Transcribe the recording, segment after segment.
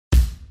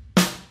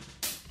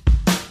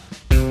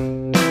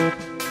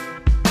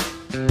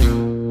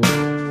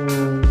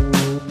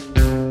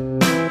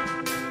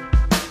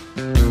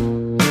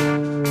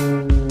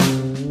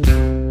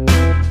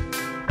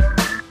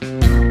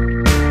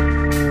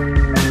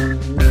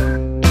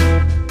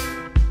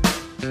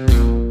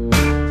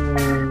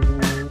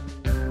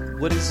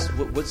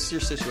what's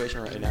your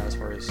situation right now as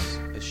far as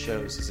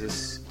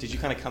shows? Did you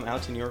kind of come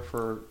out to New York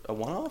for a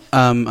one-off?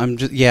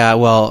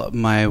 Well,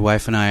 my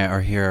wife and I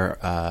are here.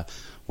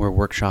 We're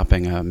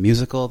workshopping a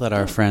musical that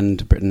our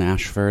friend Britton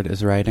Ashford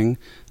is writing,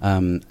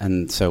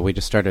 and so we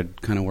just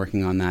started kind of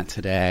working on that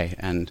today.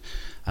 And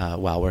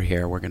while we're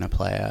here, we're going to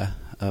play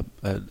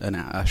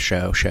a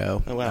show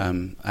Oh,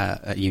 wow.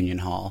 At Union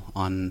Hall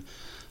on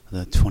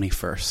the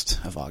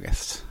 21st of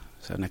August.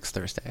 So next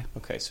Thursday.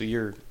 Okay, so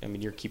you're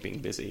keeping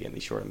busy in the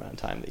short amount of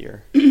time that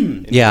you're.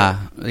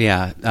 Yeah.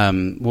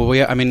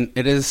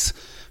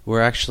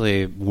 We're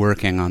actually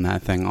working on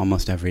that thing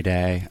almost every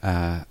day,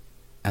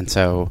 and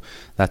so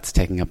that's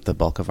taking up the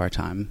bulk of our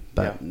time.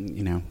 But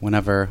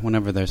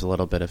whenever there's a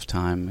little bit of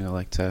time,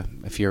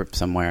 if you're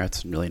somewhere,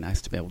 it's really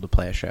nice to be able to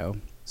play a show.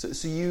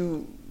 So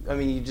you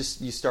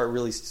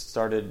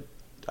started,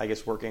 I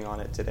guess, working on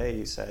it today.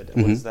 You said,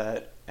 Mm-hmm. what is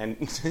that? And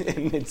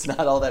it's not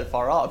all that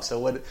far off. So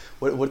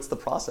what's the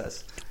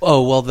process?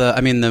 Oh, well,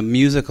 the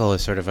musical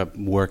is sort of a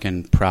work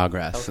in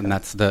progress, Okay. and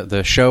that's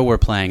the show we're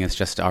playing is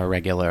just our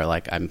regular,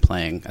 I'm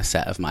playing a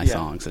set of my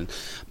songs,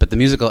 but the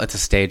musical, it's a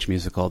stage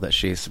musical that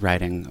she's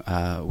writing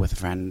with a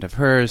friend of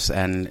hers,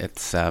 and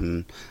it's I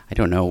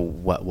don't know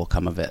what will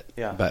come of it,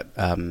 but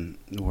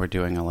we're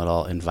doing a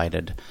little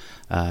invited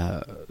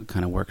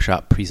kind of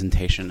workshop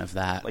presentation of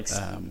that,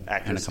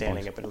 actors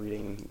standing up and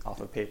reading off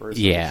of papers.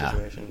 Yeah,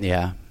 situation.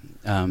 yeah.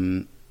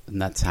 And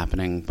that's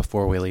happening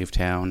before we leave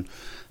town.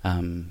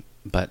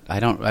 But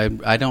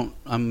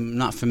I'm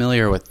not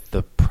familiar with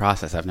the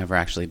process. I've never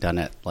actually done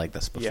it like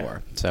this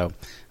before. Yeah. So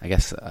I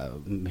guess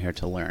I'm here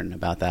to learn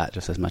about that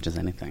just as much as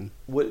anything.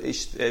 What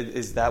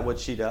is that what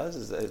she does?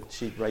 Is that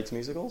she writes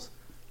musicals?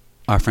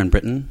 Our friend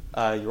Britton?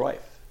 Your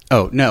wife.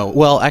 Oh, no.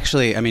 Well,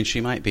 actually, she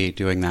might be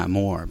doing that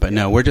more, but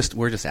no, we're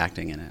just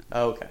acting in it.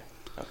 Oh, okay.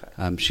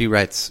 She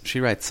writes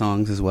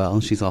songs as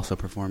well. She's also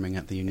performing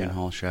at the Union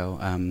Hall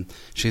show.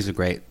 She's a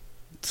great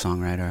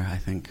songwriter, I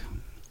think.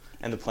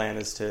 And the plan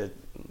is to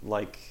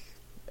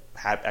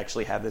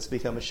actually have this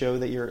become a show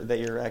that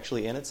you're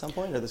actually in at some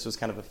point, or this was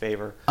kind of a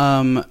favor?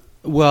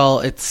 Well,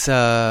 it's.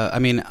 I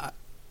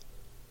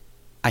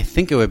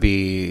think it would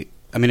be.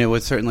 It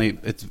would certainly.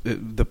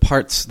 The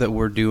parts that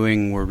we're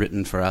doing were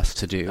written for us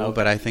to do,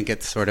 but I think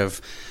it's sort of.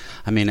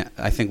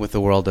 I think with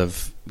the world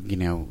of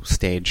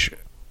stage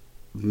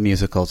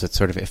musicals, it's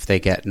sort of if they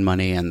get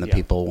money and the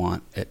people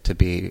want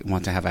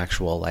to have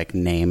actual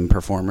name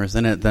performers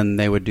in it, then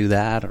they would do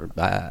that. Or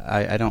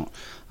I don't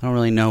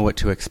really know what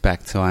to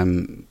expect, so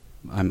I'm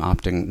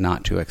opting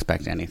not to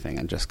expect anything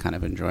and just kind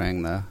of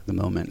enjoying the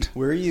moment.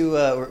 Where are you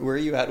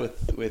at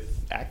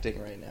with acting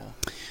right now?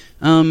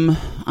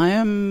 I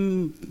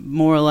am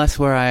more or less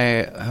where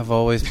I have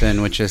always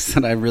been, which is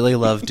that I really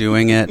love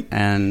doing it,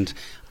 and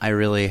I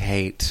really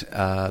hate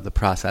the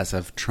process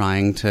of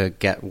trying to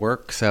get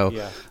work.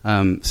 So,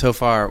 so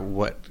far,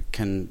 what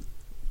can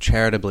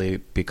charitably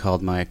be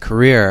called my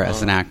career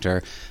as an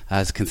actor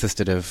has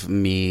consisted of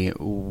me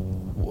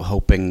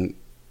hoping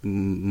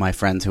my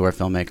friends who are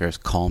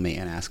filmmakers call me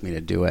and ask me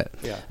to do it.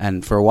 Yeah.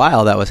 And for a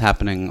while, that was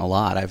happening a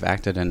lot. I've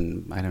acted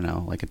in,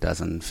 a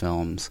dozen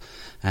films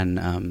and,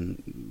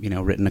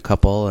 written a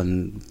couple,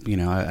 and,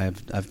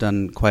 I've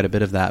done quite a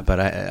bit of that,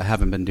 but I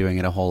haven't been doing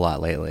it a whole lot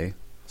lately.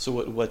 So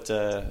what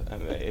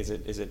is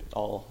it? Is it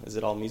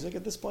all music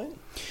at this point?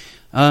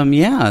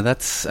 Yeah,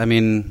 that's.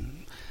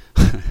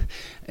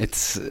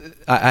 It's.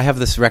 I have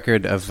this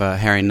record of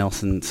Harry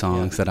Nilsson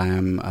songs that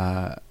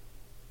I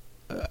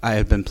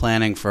had been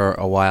planning for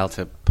a while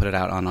to put it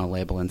out on a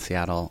label in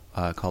Seattle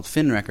called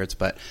Finn Records,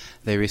 but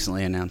they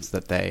recently announced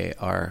that they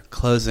are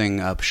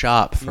closing up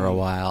shop for a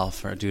while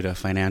due to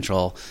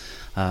financial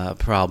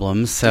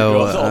problems. So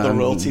all the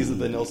royalties of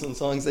the Nilsson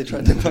songs they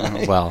tried to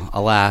buy. Well,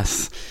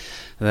 alas.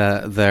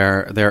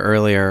 Their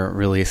earlier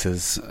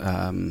releases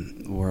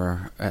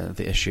were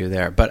the issue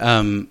there, but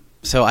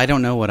so I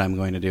don't know what I'm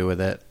going to do with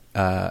it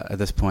at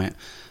this point,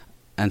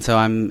 and so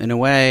I'm in a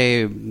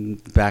way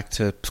back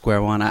to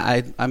square one.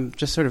 I'm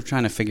just sort of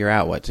trying to figure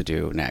out what to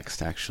do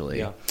next,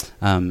 actually,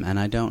 and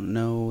I don't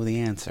know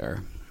the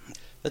answer.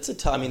 That's a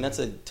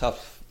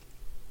tough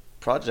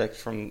project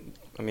from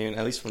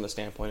at least from the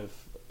standpoint of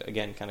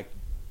again kind of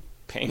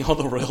paying all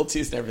the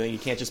royalties and everything. You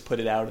can't just put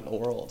it out in the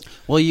world.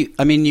 Well,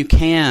 you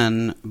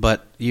can,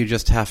 but you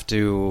just have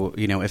to,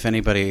 if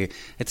anybody,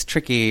 it's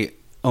tricky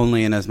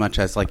only in as much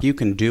as you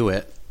can do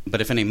it, but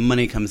if any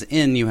money comes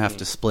in, you have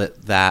to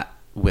split that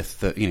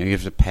with the, you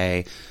have to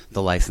pay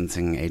the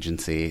licensing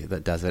agency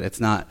that does it.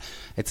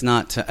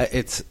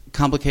 It's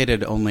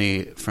complicated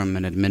only from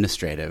an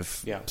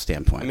administrative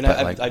standpoint.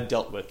 I've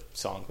dealt with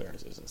song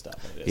clearances and stuff.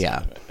 It's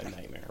kind of a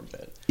nightmare a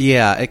bit.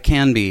 Yeah, it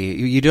can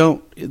be.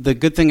 The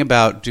good thing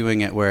about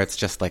doing it where it's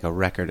just like a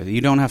record, I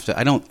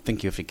don't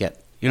think you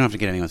don't have to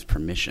get anyone's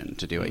permission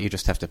to do it. You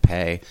just have to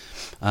pay,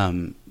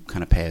 kind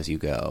of pay as you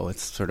go.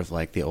 It's sort of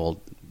like the old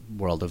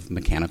world of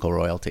mechanical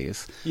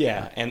royalties.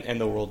 Yeah,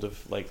 and the world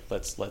of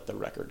let's let the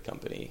record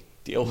company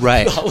deal with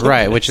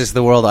right, which is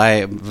the world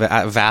I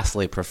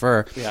vastly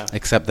prefer. Yeah.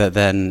 Except that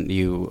then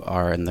you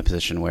are in the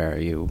position where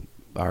you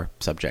are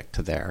subject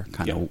to their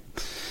kind of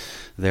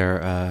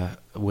their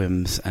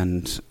whims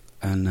and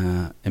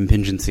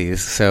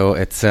impingencies. So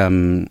it's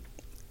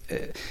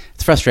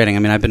frustrating. I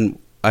mean,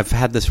 I've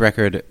had this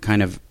record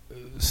kind of,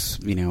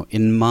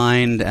 in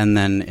mind and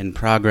then in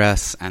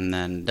progress and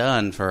then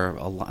done for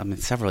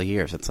several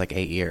years. It's like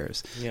 8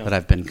 years that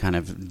I've been kind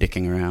of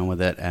dicking around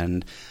with it,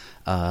 and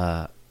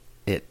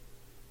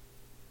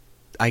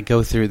I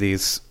go through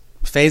these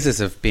phases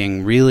of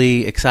being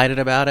really excited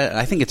about it.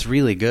 I think it's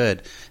really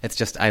good. It's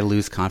just I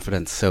lose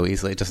confidence so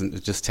easily.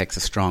 It just takes a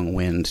strong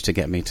wind to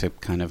get me to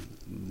kind of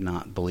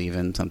not believe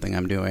in something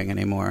I'm doing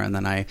anymore, and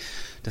then I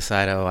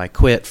decide, I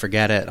quit,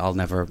 forget it, I'll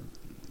never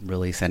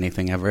release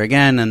anything ever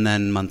again. And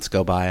then months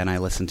go by and I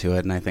listen to it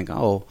and I think,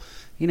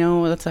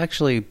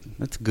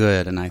 that's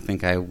good, and I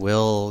think I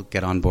will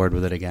get on board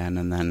with it again,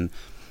 and then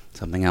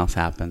something else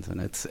happens,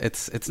 and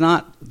it's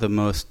not the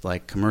most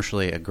like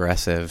commercially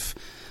aggressive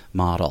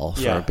model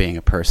for being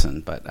a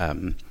person, but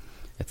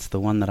it's the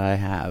one that I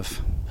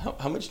have.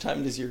 How much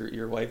time does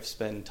your wife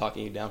spend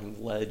talking you down from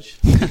the ledge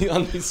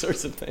on these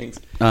sorts of things?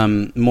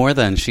 More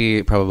than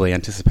she probably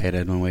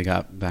anticipated when we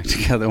got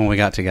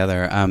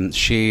together.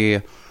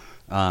 She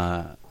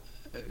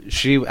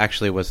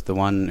actually was the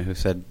one who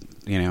said,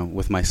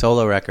 with my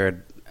solo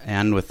record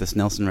and with this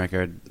Nilsson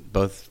record,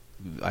 both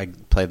I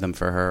played them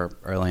for her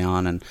early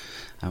on, and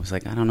I was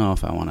like, I don't know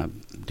if I want to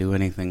do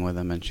anything with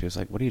them. And she was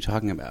like, what are you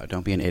talking about?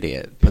 Don't be an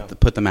idiot.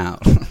 Put them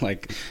out.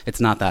 Like, it's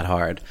not that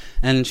hard.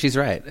 And she's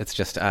right. It's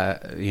just,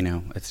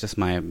 it's just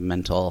my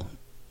mental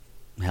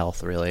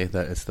health, really,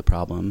 that is the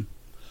problem.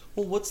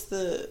 Well, what's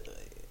the,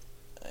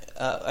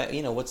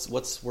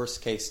 what's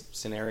worst case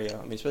scenario?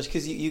 I mean, especially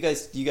because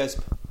you guys,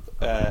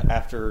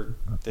 after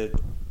the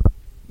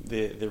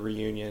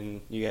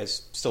reunion, you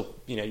guys still,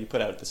 you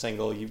put out the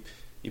single, you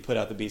put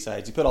out the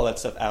B-sides, you put all that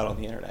stuff out on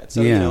the internet.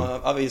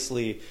 So,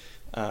 obviously,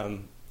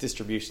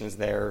 distribution is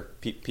there,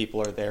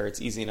 people are there.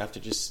 It's easy enough to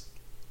just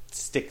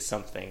stick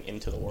something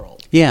into the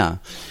world. Yeah,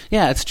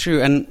 it's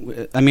true.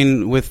 And, I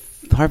mean,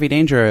 with Harvey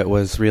Danger, it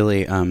was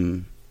really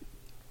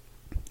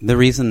the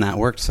reason that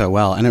worked so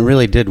well. And it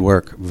really did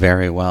work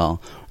very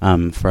well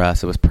for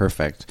us. It was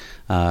perfect.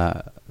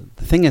 The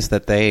thing is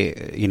that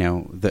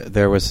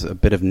there was a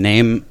bit of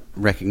name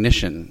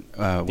recognition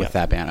with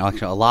that band.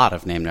 Actually, a lot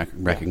of name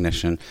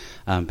recognition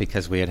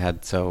because we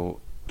had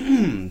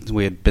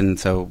been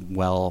so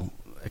well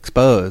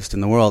exposed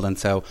in the world, and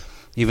so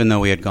even though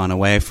we had gone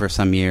away for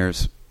some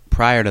years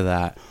prior to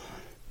that,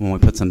 when we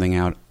put something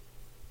out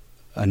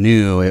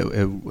anew,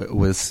 it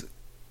was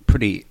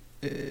pretty.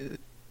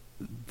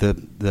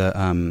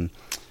 The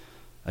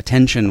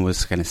attention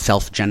was kind of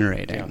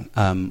self-generating,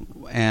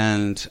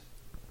 and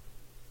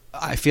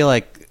I feel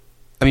like,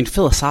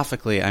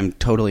 philosophically, I'm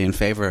totally in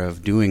favor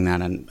of doing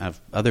that and of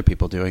other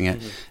people doing it.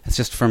 Mm-hmm. It's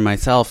just for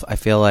myself, I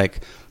feel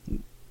like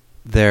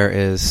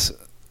there's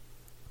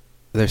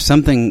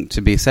something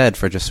to be said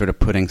for just sort of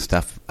putting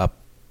stuff up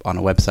on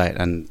a website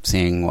and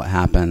seeing what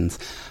happens.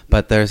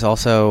 But there's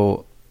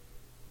also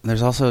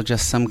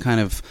just some kind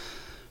of,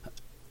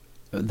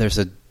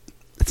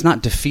 it's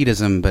not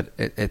defeatism, but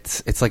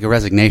it's like a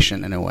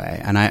resignation in a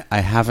way. And I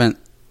haven't,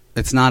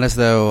 it's not as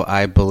though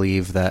I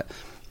believe that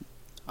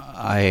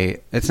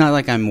it's not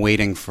like I'm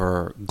waiting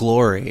for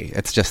glory.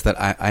 It's just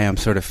that I am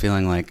sort of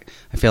feeling like,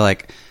 I feel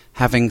like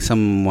having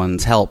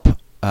someone's help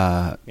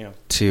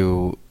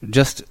to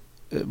just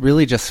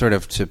really just sort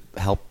of to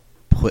help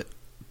put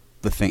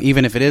the thing,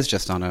 even if it is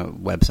just on a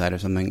website or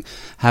something,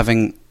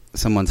 having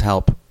someone's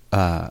help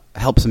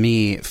helps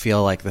me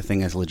feel like the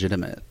thing is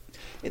legitimate.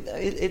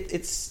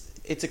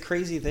 It's a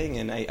crazy thing,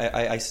 and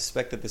I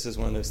suspect that this is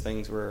one of those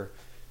things where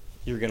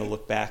you're going to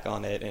look back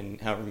on it in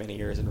however many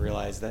years and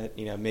realize that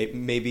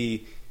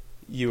maybe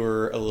you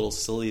were a little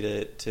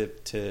silly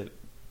to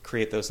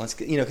create those lines.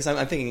 Because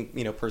I'm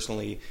thinking,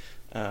 personally,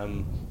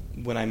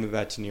 when I moved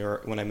out to New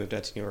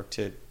York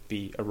to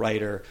be a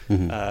writer,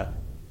 mm-hmm.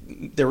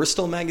 There were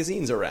still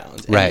magazines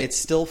around, and it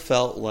still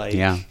felt like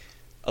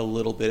a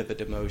little bit of a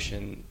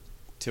demotion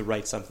to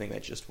write something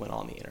that just went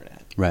on the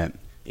internet. Right.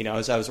 I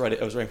was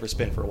writing for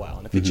Spin for a while,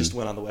 and if it just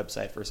went on the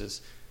website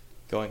versus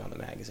going on the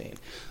magazine,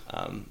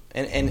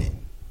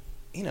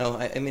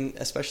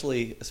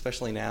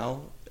 especially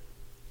now,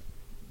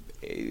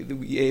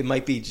 it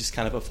might be just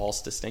kind of a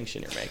false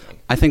distinction you're making.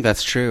 I think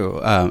that's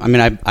true. I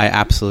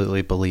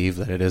absolutely believe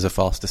that it is a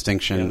false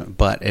distinction,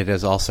 but it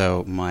is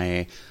also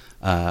my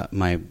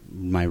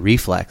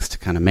reflex to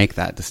kind of make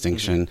that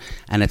distinction,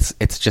 and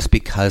it's just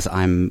because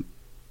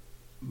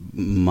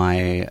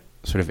my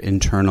sort of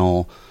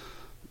internal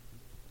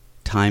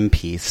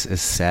timepiece is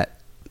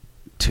set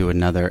to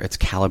another, it's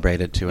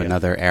calibrated to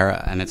another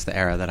era, and it's the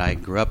era that I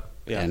grew up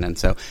in. And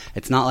so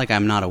it's not like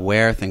I'm not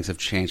aware things have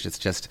changed. It's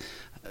just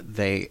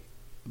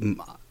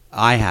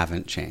I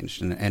haven't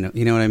changed, and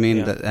you know what I mean?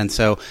 And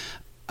so,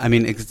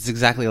 it's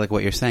exactly like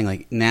what you're saying.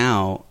 Like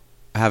now,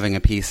 having a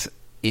piece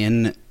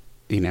in,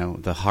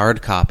 the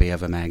hard copy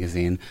of a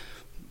magazine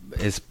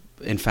is,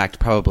 in fact,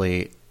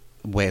 probably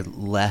way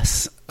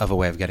less of a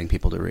way of getting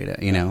people to read it.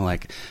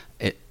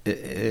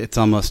 it's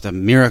almost a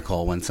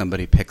miracle when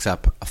somebody picks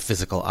up a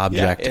physical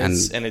object and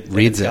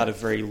reads it's it. got a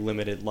very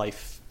limited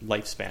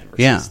lifespan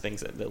versus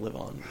things that live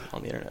on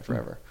the internet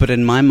forever. But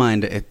in my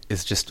mind, it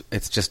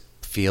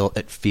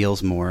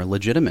feels more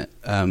legitimate.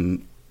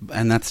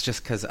 And that's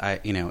just because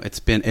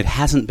it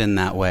hasn't been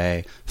that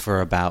way for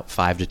about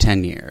 5 to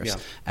 10 years.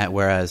 Yeah.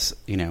 Whereas,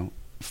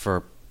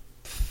 for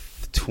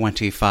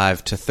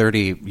 25 to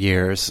 30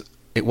 years,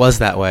 it was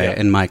that way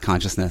in my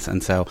consciousness.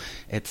 And so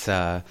it's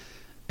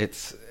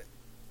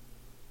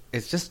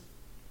just,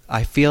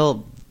 I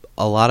feel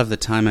a lot of the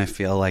time, I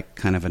feel like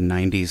kind of a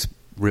 90s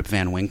Rip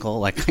Van Winkle.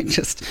 Like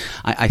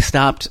I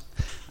stopped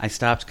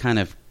kind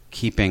of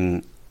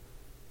keeping,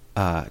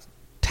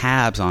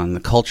 tabs on the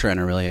culture in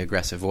a really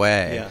aggressive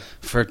way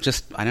for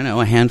just, I don't know,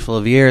 a handful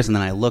of years. And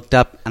then I looked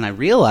up and I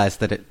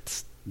realized that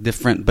it's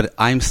different, but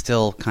I'm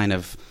still kind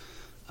of,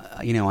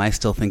 I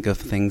still think of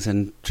things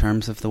in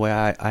terms of the way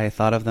I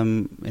thought of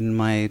them in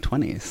my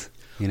 20s,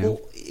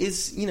 Well,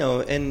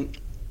 and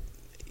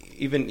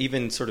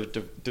even sort of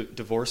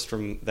divorced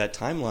from that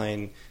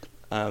timeline,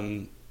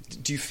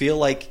 do you feel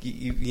like,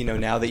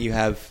 now that you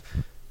have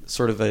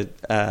sort of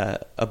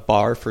a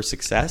bar for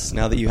success,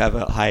 now that you have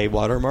a high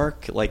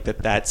watermark, like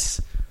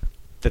that's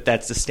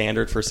the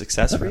standard for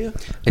success for you?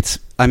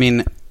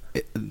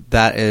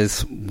 That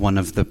is one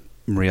of the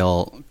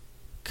real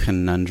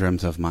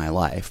conundrums of my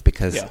life,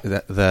 because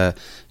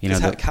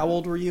how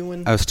old were you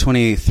when? I was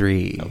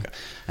 23. Okay.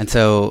 And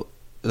so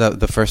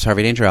the first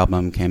Harvey Danger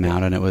album came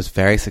out, and it was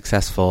very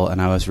successful,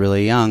 and I was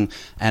really young,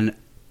 and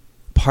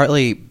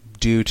partly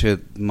due to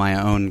my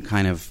own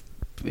kind of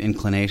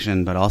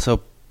inclination, but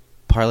also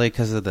partly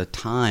because of the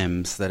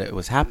times that it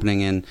was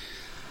happening in,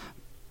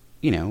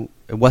 it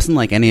wasn't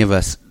like any of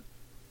us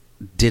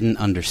didn't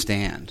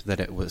understand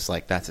that it was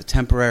like, that's a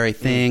temporary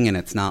thing, and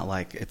it's not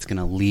like it's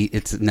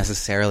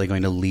necessarily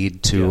going to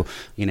lead to,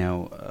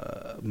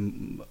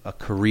 a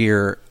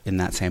career in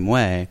that same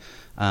way.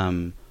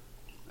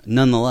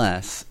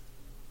 Nonetheless,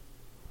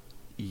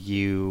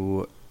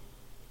 the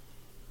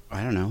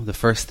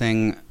first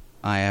thing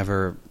I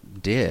ever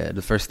did,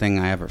 the first thing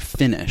I ever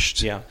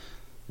finished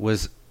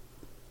was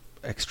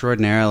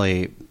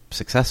extraordinarily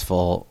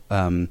successful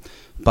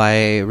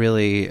by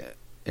really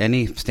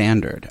any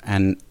standard,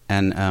 and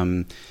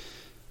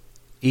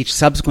each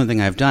subsequent thing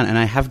I've done, and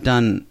I have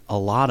done a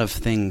lot of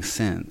things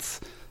since.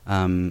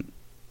 For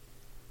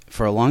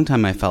a long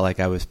time, I felt like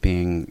I was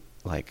being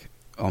like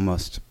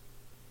almost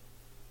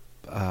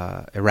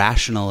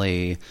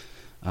irrationally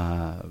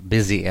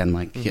busy and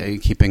like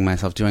keeping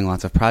myself doing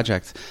lots of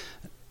projects.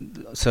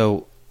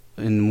 So,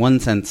 in one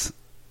sense,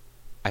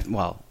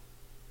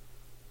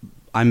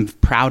 I'm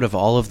proud of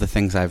all of the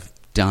things I've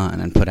done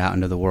and put out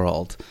into the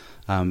world.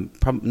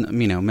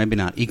 Maybe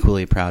not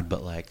equally proud,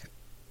 but like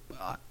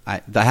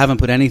I haven't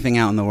put anything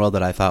out in the world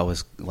that I thought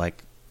was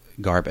like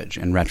garbage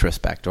in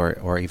retrospect,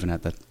 or even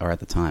at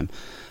the time.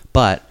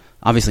 But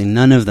obviously,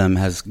 none of them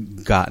has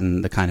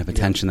gotten the kind of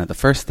attention that the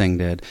first thing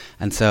did,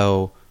 and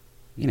so.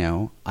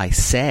 I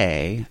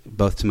say,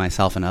 both to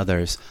myself and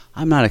others,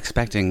 I'm not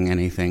expecting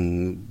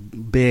anything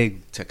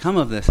big to come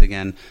of this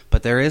again,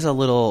 but there is a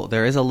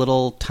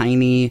little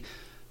tiny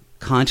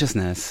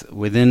consciousness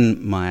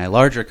within my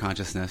larger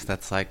consciousness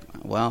that's like,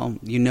 well,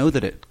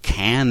 that it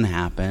can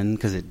happen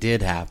because it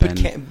did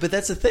happen. But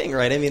that's the thing,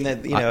 right? I mean,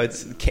 that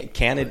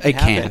can it happen?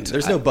 Can't.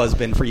 There's no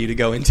buzzbin for you to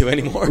go into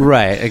anymore.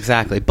 Right,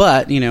 exactly.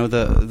 But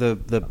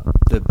the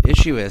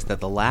issue is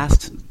that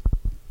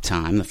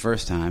the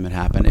first time it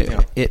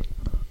happened,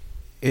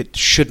 it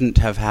shouldn't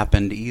have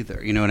happened either.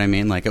 You know what I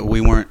mean? Like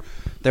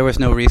there was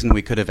no reason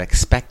we could have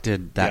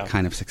expected that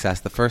kind of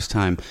success the first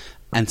time.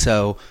 And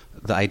so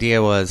the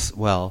idea was,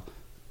 well,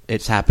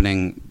 it's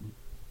happening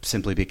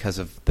simply because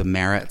of the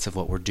merits of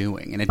what we're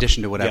doing. In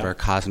addition to whatever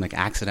cosmic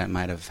accident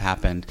might have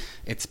happened,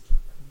 it's,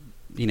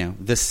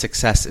 this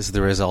success is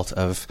the result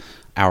of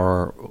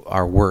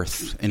our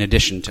worth in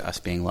addition to us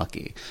being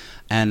lucky.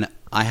 And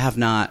I have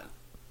not,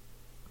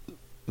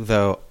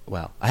 I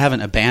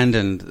haven't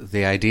abandoned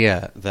the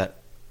idea that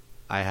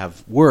I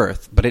have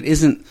worth, but it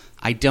isn't,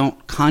 I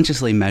don't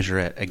consciously measure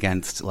it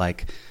against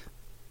like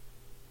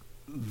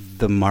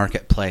the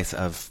marketplace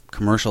of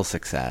commercial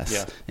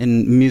success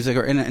in music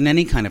or in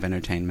any kind of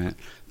entertainment.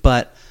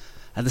 But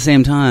at the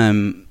same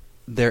time,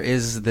 there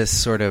is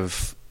this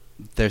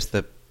there's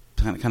the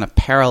kind of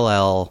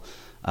parallel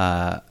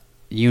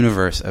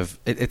universe of,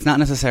 it's not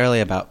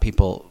necessarily about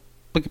people,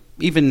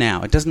 even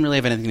now, it doesn't really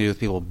have anything to do with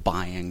people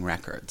buying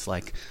records.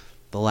 Like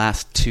the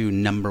last 2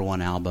 number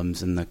 1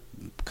 albums in the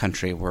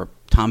country were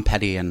Tom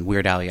Petty and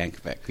Weird Al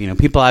Yankovic.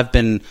 People I've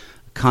been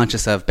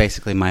conscious of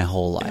basically my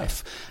whole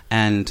life.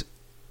 And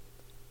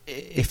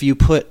if you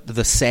put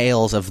the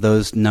sales of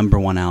those number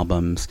 1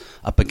 albums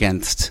up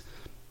against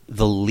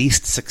the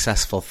least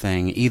successful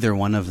thing either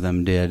one of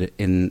them did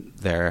in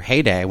their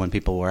heyday when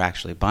people were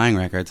actually buying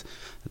records,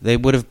 they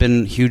would have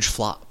been huge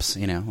flops.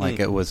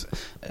 It was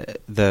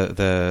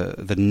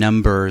the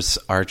numbers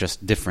are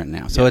just different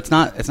now. So it's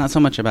not so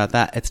much about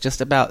that. It's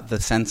just about the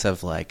sense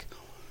of like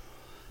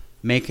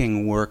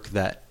making work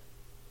that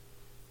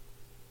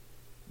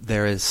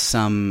there is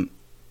some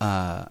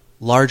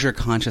larger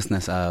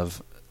consciousness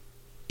of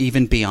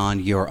even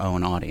beyond your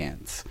own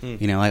audience.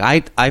 You know,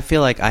 like I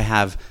feel like I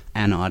have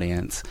an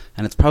audience,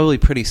 and it's probably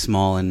pretty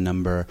small in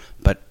number,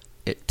 but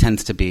it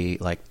tends to be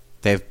like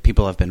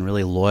people have been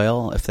really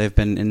loyal. If they've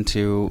been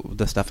into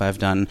the stuff I've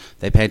done,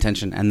 they pay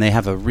attention, and they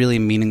have a really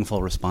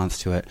meaningful response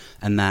to it,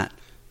 and that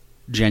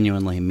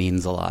genuinely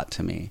means a lot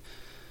to me.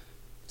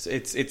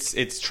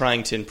 It's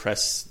trying to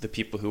impress the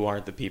people who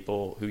aren't the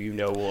people who you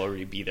know will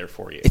already be there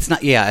for you. It's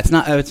not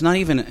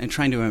even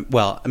trying to.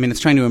 Well, I mean, it's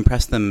trying to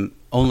impress them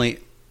only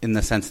in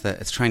the sense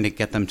that it's trying to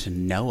get them to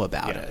know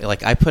about it.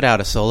 Like, I put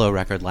out a solo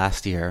record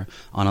last year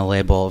on a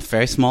label, a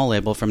very small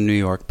label from New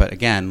York, but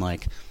again,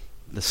 like,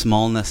 the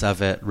smallness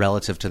of it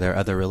relative to their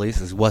other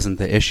releases wasn't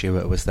the issue.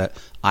 It was that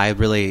I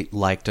really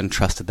liked and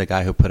trusted the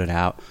guy who put it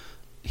out.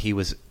 He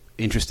was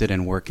interested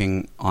in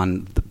working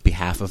on the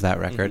behalf of that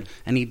record,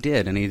 and he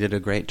did a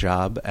great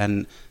job,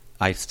 and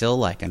I still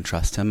like and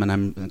trust him, and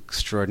I'm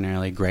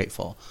extraordinarily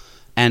grateful.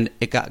 And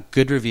it got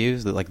good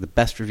reviews, like the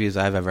best reviews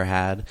I've ever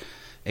had.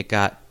 It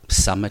got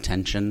some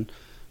attention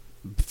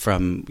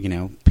from, you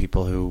know,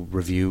 people who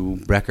review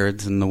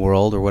records in the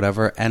world or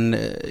whatever,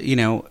 and you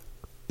know,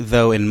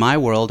 though in my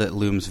world it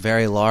looms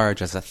very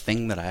large as a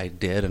thing that I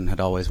did and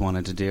had always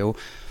wanted to do,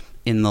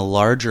 in the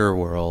larger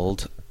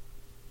world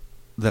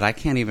that I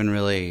can't even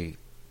really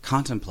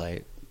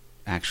contemplate,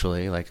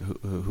 actually, like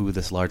who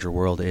this larger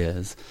world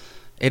is,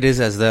 it is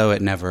as though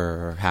it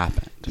never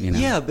happened, you know?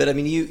 Yeah, but I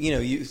mean,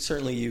 you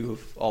certainly, you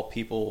of all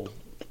people,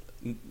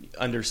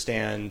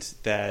 understand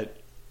that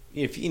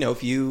if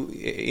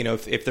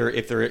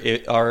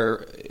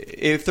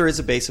there is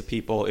a base of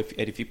people,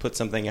 if you put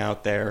something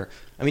out there,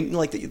 I mean,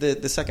 like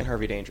the second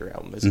Harvey Danger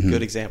album is a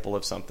good example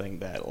of something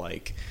that,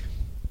 like,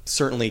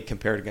 certainly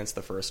compared against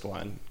the first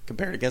one,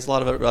 compared against a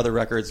lot of other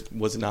records,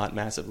 was not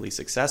massively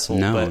successful.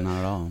 No, but not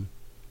at all.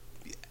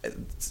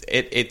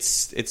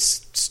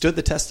 It's stood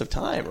the test of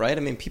time, right? I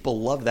mean, people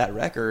love that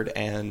record,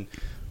 and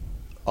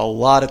a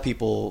lot of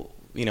people,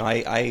 you know,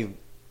 I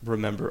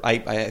remember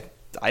I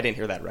didn't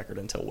hear that record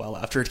until well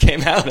after it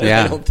came out. And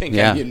I don't think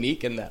I'm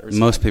unique in that respect.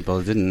 Most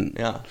people didn't.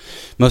 Yeah,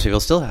 most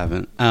people still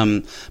haven't.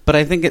 But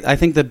I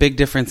think the big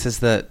difference is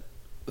that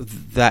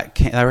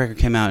record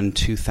came out in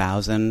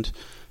 2000,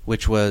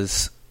 which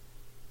was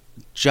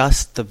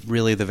just the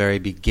very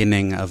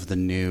beginning of the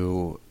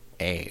new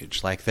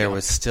age. Like, there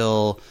was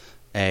still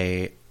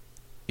a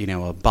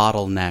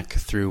bottleneck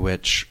through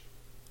which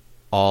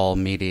all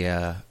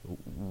media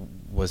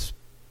was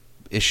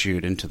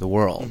issued into the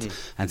world,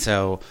 and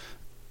so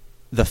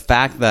the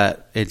fact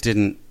that it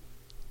didn't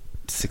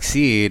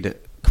succeed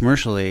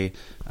commercially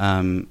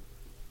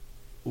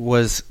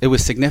was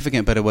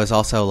significant, but it was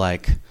also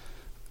like,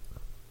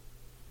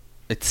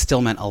 it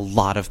still meant a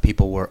lot of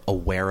people were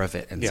aware of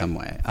it in some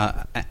way.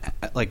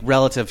 Like,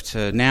 relative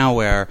to now,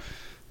 where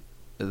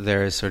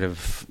there is sort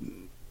of,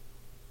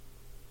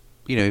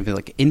 you know, even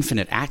like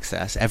infinite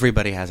access.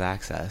 Everybody has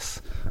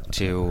access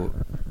to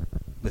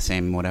the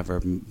same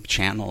whatever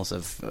channels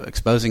of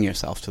exposing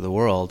yourself to the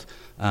world.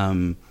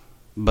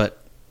 But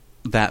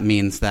that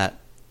means that,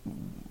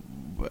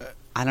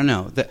 I don't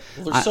know. There's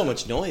so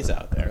much noise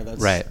out there.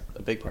 That's right.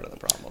 A big part of the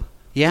problem.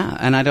 Yeah,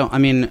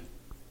 and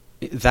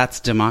that's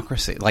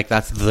democracy. Like,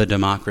 that's the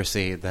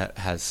democracy that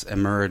has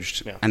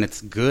emerged, and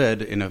it's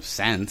good in a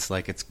sense.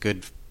 Like, it's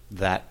good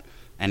that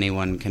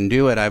anyone can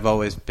do it. I've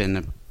always been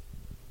a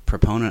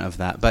proponent of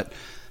that, but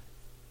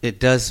it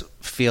does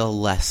feel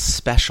less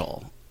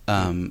special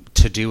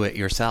to do it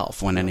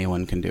yourself when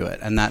anyone can do it,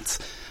 and that's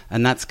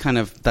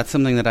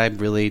something that I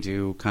really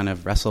do kind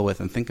of wrestle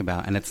with and think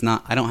about. And it's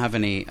not. I don't have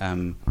any.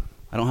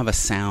 I don't have a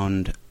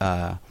sound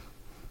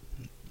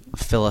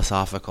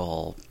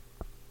philosophical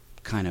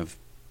kind of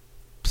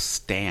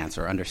stance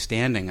or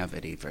understanding of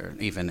it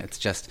even. It's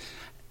just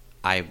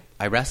I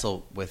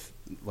wrestle with,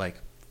 like,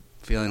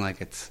 feeling like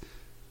it's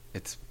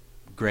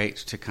great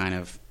to kind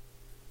of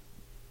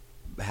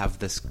have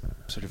this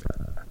sort of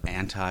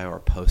anti or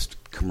post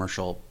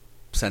commercial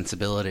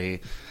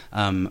sensibility,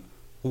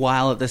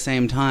 while at the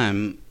same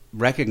time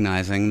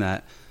recognizing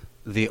that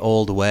the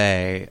old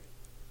way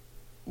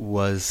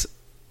was,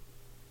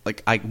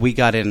 like, we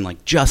got in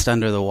like just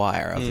under the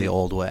wire of the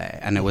old way,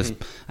 and it was,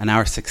 and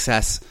our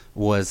success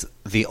was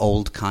the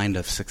old kind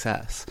of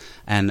success,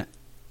 and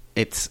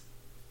it's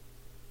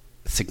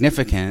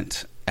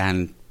significant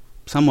and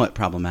somewhat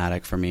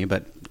problematic for me,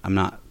 but I'm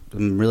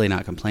really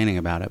not complaining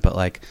about it. But,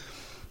 like,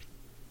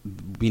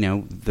 you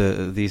know,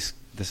 this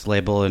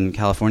label in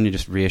California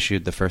just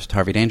reissued the first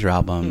Harvey Danger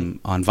album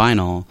on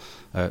vinyl.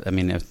 I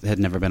mean, it had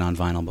never been on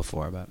vinyl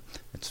before, but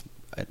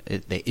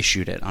they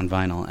issued it on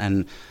vinyl,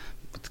 and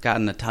it's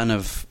gotten a ton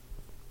of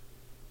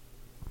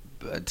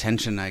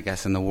attention, I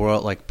guess, in the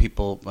world. Like,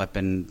 people, I've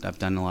done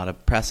a lot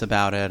of press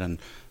about it, and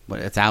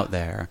it's out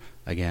there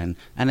again,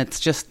 and it's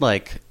just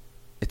like,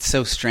 it's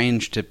so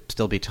strange to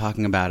still be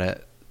talking about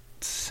it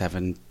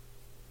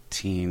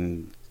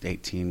 17,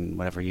 18,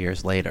 whatever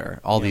years later,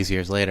 these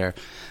years later.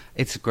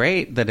 It's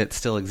great that it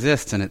still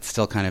exists and it's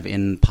still kind of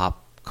in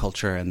pop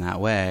culture in that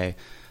way.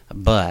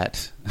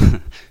 But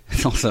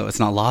it's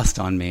not lost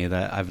on me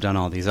that I've done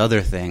all these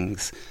other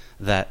things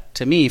that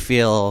to me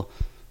feel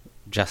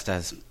just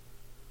as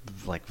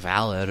like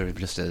valid or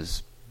just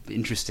as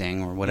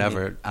interesting or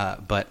whatever.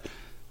 But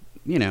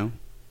you know,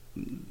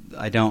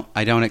 I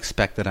don't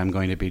expect that I'm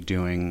going to be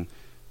doing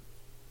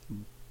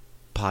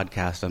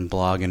podcast and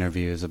blog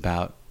interviews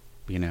about,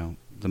 you know,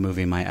 the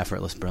movie My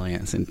Effortless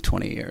Brilliance in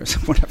 20 years or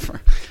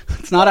whatever.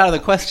 It's not out of the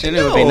question.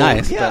 It would be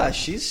nice. Yeah, but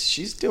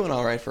she's doing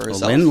all right for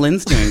herself.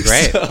 Lynn's doing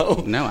great.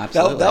 So, no,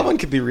 absolutely. That one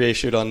could be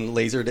reissued on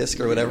Laserdisc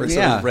or whatever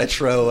sort of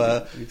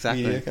retro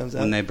media comes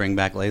out. When they bring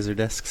back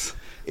Laserdiscs.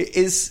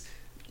 Is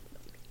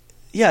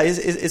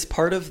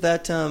part of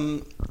that...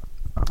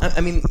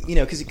 I mean, you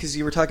know, because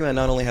you were talking about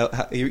not only how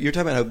you're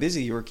talking about how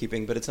busy you were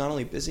keeping, but it's not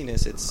only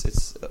busyness;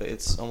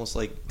 it's almost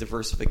like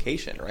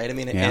diversification, right? I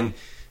mean,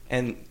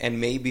 and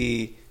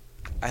maybe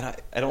I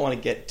don't want to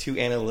get too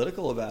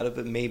analytical about it,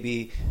 but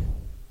maybe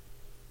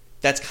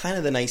that's kind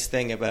of the nice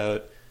thing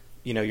about,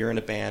 you know, you're in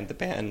a band, the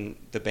band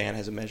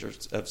has a measure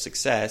of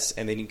success,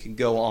 and then you can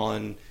go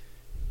on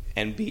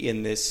and be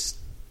in this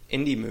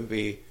indie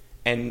movie,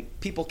 and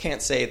people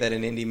can't say that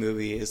an indie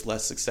movie is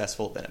less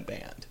successful than a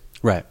band,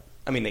 right?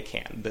 I mean, they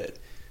can, but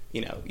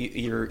you know,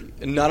 you're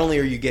not only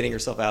are you getting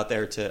yourself out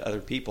there to other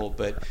people,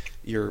 but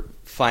you're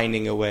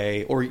finding a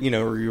way, or you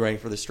know, or you're writing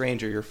for the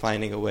stranger. You're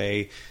finding a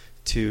way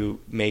to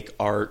make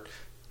art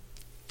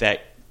that,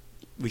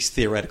 at least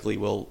theoretically,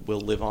 will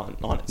live on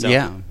its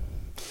own.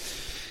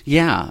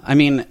 Yeah. I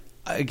mean,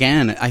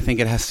 again, I think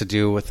it has to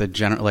do with the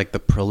the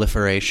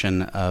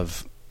proliferation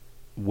of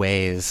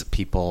ways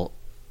people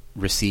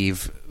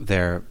receive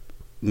their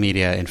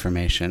media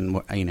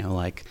information. You know,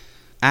 like.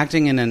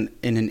 Acting in an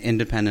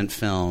independent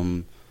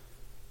film,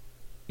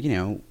 you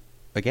know,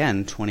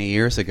 again, 20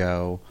 years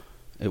ago,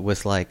 it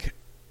was like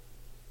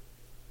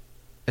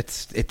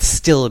it's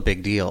still a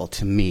big deal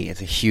to me.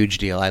 It's a huge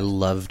deal. I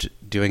loved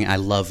doing it.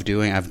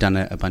 I've done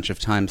it a bunch of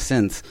times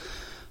since.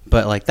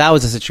 But like that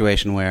was a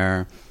situation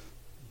where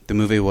the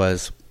movie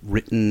was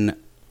written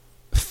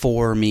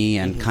for me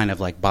and kind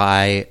of like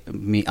by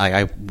me.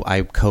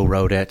 I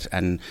co-wrote it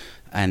and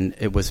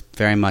it was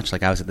very much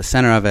like I was at the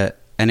center of it.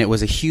 And it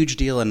was a huge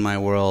deal in my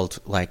world,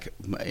 like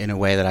in a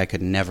way that I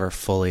could never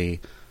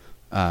fully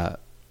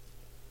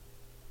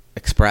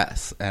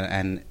express.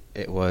 And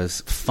it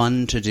was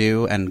fun to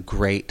do and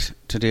great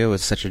to do. It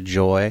was such a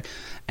joy.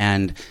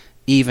 And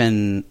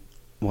even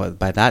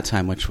by that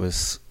time, which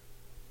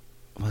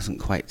wasn't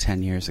quite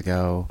 10 years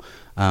ago,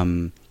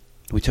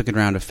 we took it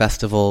around to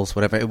festivals,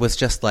 whatever. It was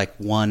just like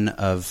one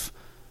of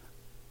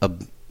a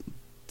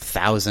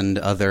 1,000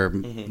 other,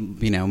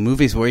 you know,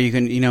 movies where you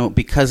can, you know,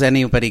 because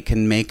anybody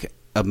can make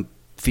a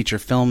feature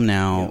film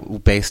now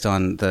based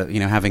on the, you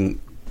know, having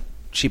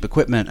cheap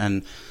equipment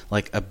and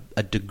like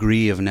a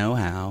degree of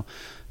know-how,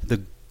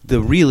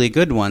 the really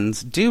good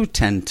ones do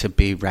tend to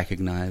be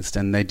recognized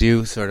and they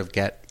do sort of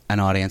get an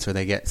audience or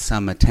they get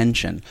some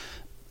attention.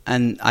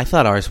 And I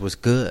thought ours was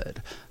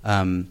good.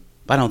 I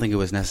don't think it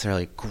was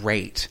necessarily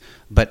great,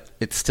 but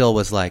it still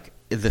was like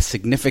the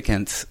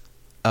significance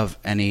of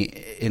any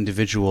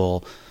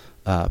individual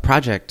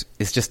project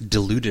is just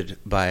diluted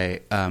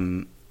by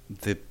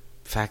the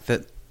fact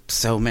that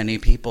so many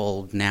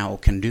people now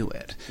can do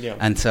it. Yeah.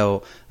 And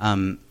so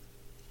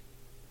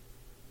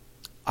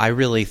I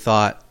really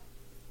thought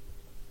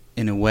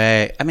in a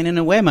way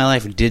my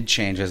life did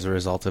change as a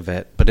result of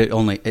it, but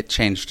it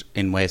changed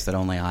in ways that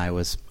only I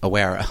was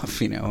aware of,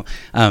 you know.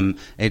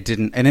 It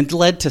didn't, and it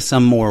led to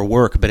some more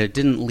work, but it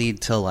didn't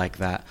lead to like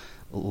that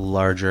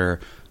larger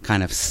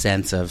kind of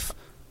sense of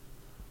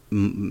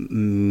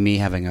me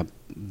having a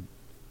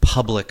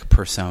public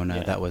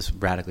persona that was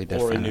radically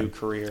different,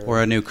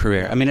 or a new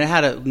career. I mean,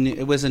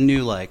 it was a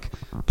new like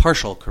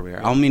partial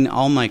career. I mean,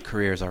 all my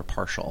careers are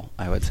partial.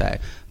 I would say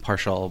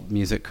partial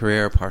music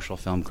career, partial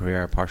film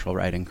career, partial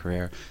writing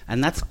career,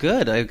 and that's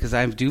good because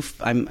I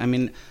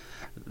mean,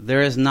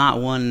 there is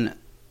not one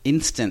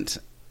instant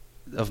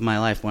of my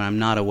life when I'm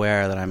not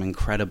aware that I'm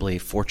incredibly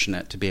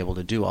fortunate to be able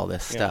to do all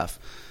this stuff.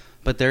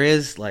 But there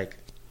is like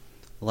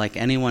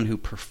anyone who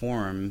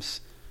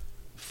performs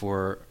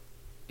for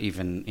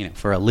even, you know,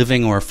 for a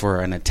living or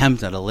for an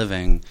attempt at a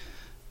living,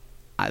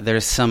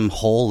 there's some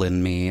hole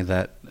in me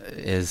that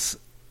is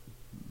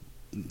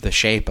the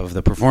shape of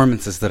the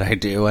performances that I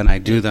do, and I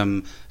do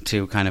them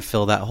to kind of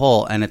fill that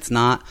hole. And it's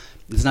not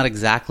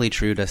exactly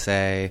true to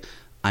say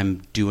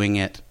I'm doing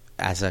it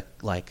as a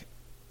like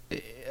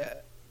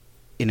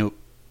in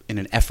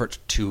an effort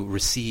to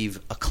receive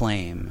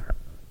acclaim,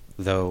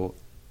 though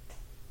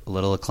a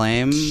little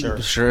acclaim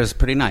sure is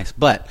pretty nice.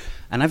 But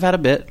and I've had a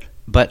bit,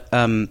 but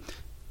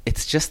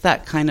it's just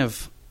that kind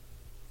of,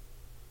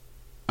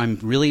 I'm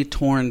really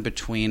torn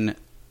between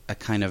a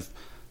kind of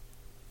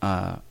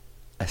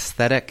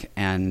aesthetic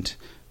and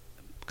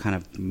kind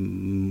of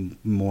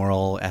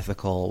moral,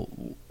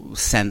 ethical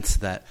sense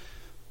that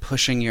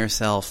pushing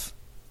yourself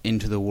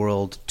into the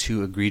world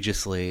too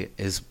egregiously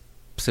is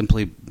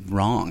simply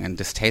wrong and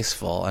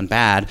distasteful and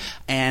bad,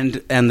 and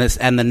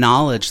the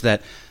knowledge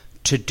that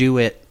to do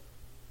it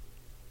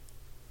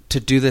to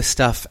do this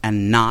stuff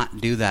and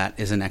not do that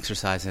is an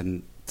exercise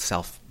in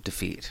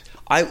self-defeat.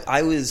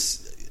 I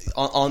was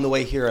on the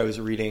way here. I was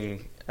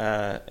reading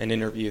an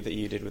interview that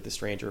you did with The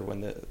Stranger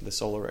when the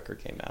solo record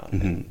came out,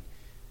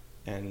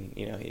 and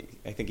you know,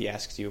 I think he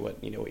asked you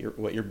what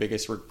your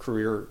biggest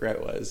career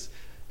regret was,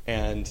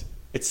 and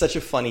it's such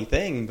a funny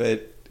thing,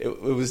 but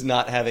it was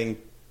not having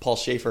Paul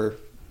Schaefer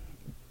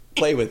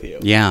play with you.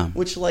 Yeah,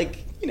 which,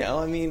 like, you know,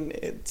 I mean,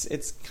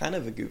 it's kind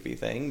of a goofy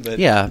thing, but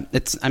yeah,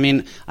 it's. I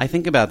mean, I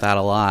think about that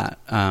a lot.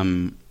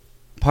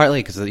 Partly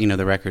because, you know,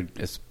 the record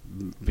is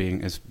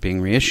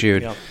being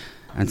reissued. Yeah.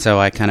 And so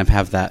I kind of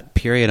have that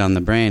period on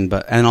the brain,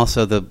 and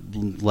also the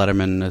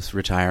Letterman is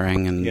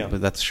retiring, and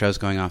that show's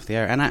going off the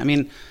air. And I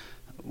mean,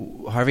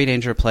 Harvey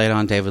Danger played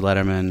on David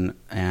Letterman,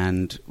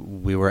 and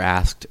we were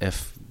asked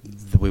if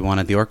we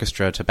wanted the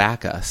orchestra to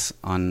back us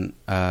on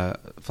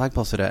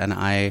Flagpole Suda, and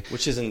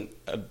which isn't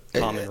a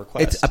common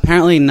request. It's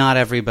apparently not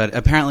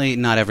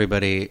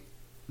everybody.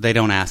 They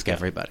don't ask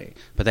everybody,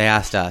 but they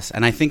asked us,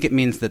 and I think it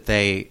means that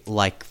they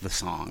like the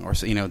song, or,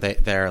 you know,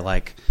 they're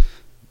like,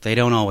 they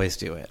don't always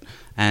do it.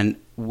 And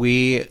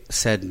we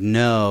said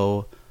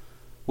no,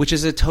 which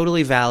is a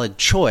totally valid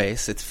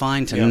choice. It's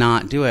fine to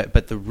not do it.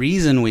 But the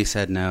reason we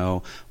said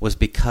no was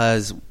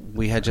because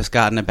we had just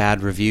gotten a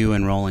bad review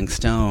in Rolling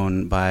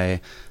Stone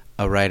by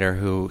a writer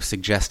who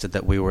suggested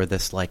that we were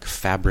this, like,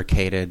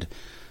 fabricated,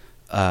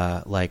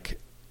 like,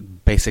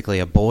 basically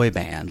a boy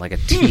band, like a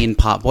teen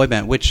pop boy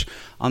band, which,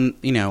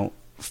 you know,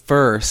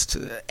 first,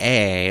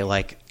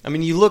 like... I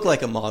mean, you look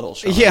like a model,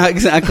 Sean. Yeah,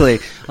 exactly.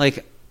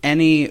 Like,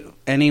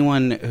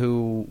 anyone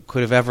who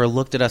could have ever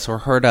looked at us or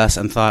heard us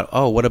and thought,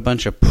 oh, what a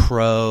bunch of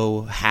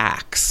pro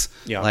hacks.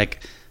 Yeah. Like,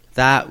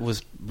 that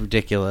was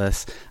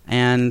ridiculous.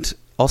 And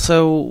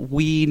also,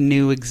 we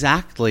knew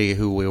exactly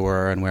who we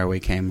were and where we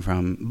came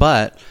from.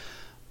 But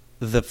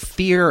the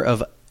fear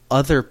of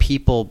other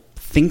people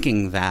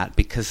thinking that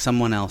because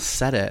someone else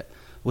said it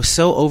was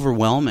so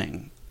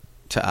overwhelming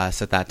to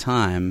us at that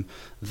time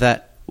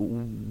that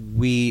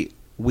we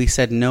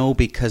said no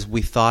because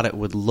we thought it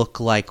would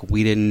look like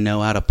we didn't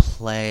know how to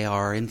play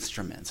our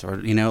instruments, or,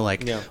 you know,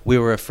 like, we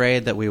were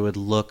afraid that we would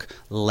look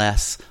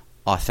less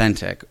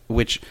authentic,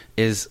 which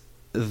is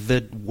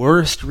the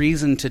worst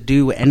reason to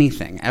do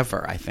anything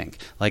ever, I think.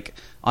 Like,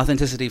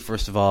 authenticity,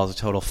 first of all, is a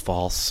total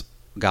false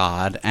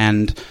god,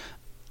 and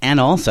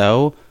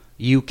also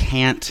you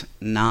can't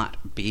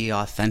not be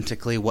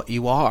authentically what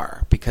you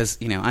are, because,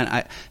 you know,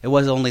 it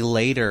was only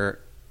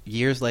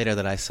years later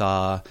that I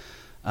saw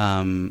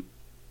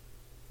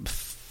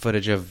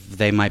footage of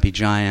They Might Be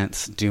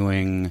Giants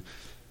doing,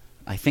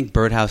 I think,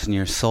 Birdhouse in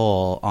Your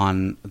Soul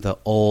on the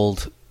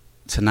old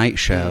Tonight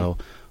Show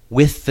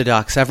with the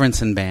Doc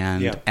Severinsen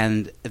band,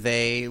 and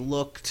they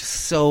looked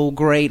so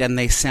great, and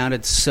they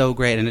sounded so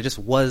great, and it just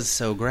was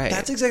so great.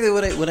 That's exactly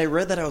when I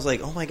read that, I was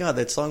like, oh my god,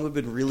 that song would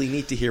have been really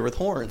neat to hear with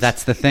horns.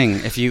 That's the thing.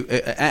 If you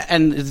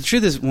and the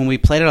truth is, when we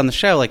played it on the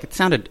show, like, it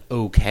sounded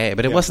okay,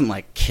 but it wasn't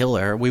like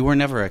killer. We were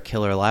never a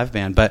killer live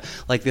band, but,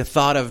 like, the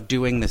thought of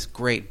doing this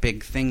great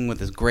big thing with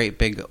this great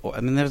big, I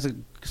mean,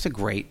 it's a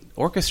great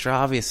orchestra,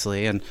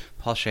 obviously, and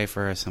Paul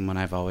Schaefer is someone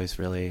I've always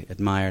really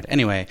admired.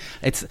 Anyway,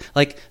 it's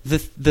like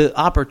the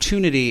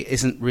opportunity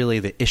isn't really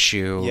the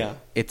issue. Yeah.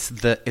 It's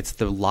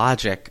the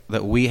logic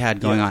that we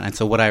had going on. And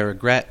so what I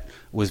regret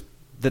was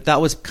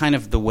that was kind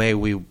of the way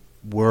we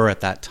were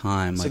at that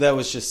time. So that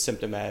was just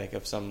symptomatic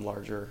of some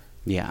larger...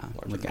 Yeah.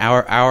 Like,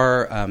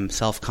 our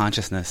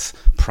self-consciousness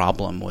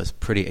problem was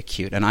pretty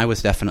acute. And I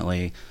wasn't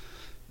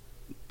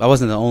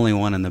the only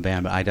one in the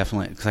band, but I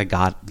definitely... because I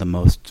got the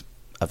most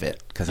of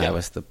it because I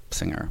was the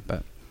singer.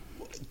 But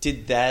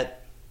did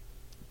that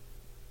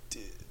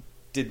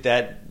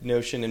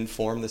notion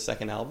inform the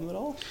second album at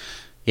all?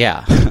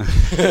 Yeah.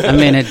 I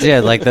mean, it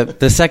did. Like,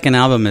 the second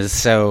album is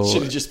so...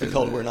 should have just been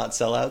called We're Not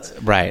Sellouts?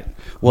 Right.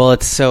 Well,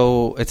 it's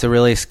a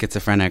really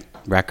schizophrenic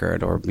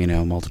record, or, you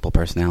know, multiple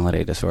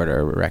personality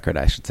disorder record,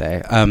 I should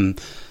say.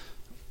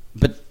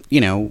 But,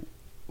 you know,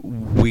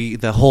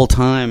 the whole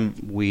time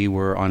we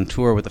were on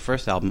tour with the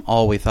first album,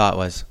 all we thought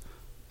was,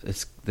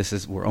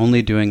 we're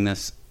only doing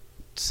this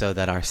so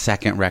that our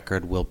second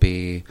record will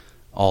be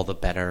all the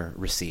better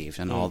received,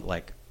 and all,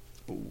 like,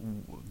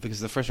 because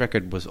the first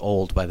record was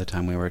old by the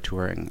time we were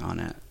touring on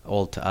it,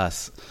 old to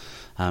us,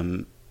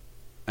 and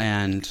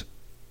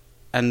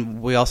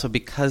we also,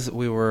 because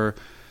we were,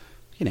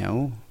 you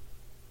know,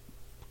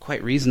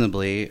 quite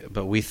reasonably,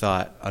 but we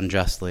thought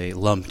unjustly,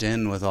 lumped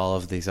in with all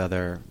of these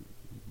other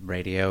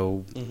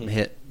radio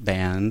hit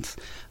bands,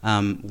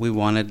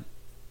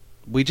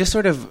 we just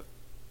sort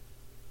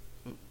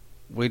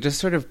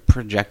of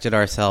projected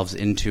ourselves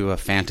into a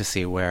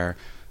fantasy where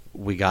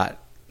we got,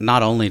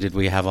 not only did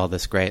we have all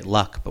this great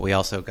luck, but we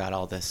also got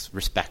all this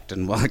respect,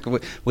 and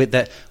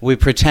we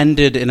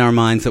pretended in our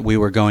minds that we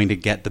were going to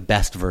get the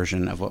best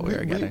version of what we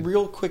were getting.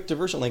 Real quick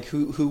diversion, like,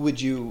 who would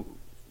you,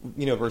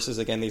 you know, versus,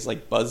 again, these,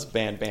 like, buzz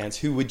band bands,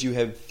 who did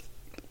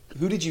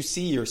you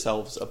see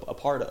yourselves a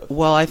part of?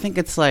 Well, I think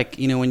it's like,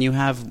 you know, when you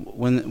have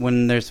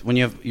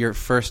your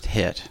first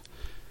hit,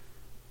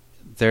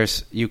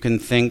 you can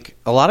think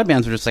a lot of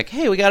bands were just like,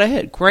 hey, we got a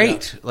hit,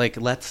 great, like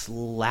let's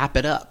lap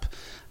it up,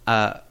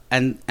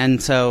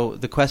 and so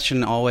the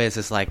question always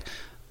is like,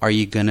 are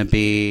you gonna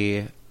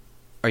be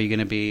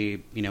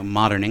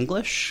modern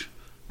English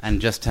and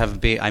just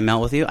I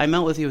Melt With You? I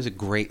Melt With You is a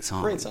great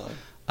song. Great song.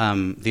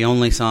 The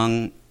only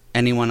song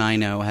anyone I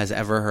know has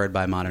ever heard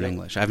by Modern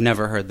English. I've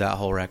never heard that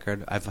whole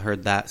record. I've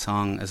heard that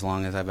song as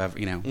long as I've ever,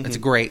 it's a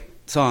great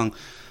song,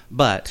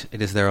 but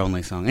it is their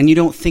only song. And you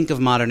don't think of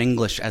Modern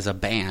English as a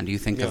band. You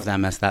think of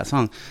them as that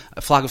song.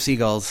 A Flock of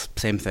Seagulls,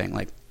 same thing.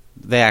 Like,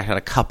 they had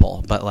a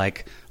couple, but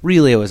like,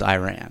 really it was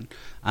Iran.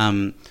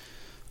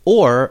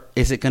 Or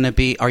is it going to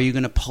be, are you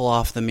going to pull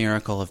off the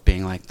miracle of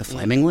being like the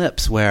Flaming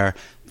Lips, where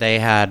they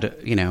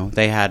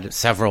had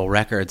several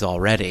records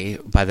already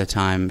by the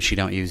time She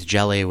Don't Use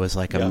Jelly was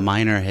like a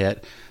minor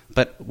hit.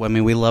 But I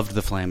mean, we loved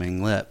the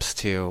Flaming Lips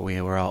too. We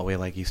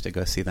used to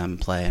go see them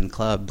play in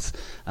clubs.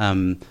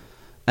 And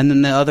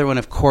then the other one,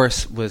 of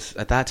course, was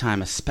at that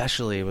time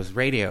especially was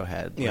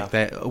Radiohead.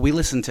 Yeah. We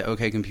listened to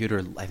OK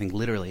Computer, I think,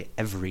 literally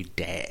every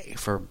day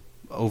for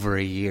over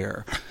a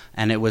year,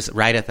 and it was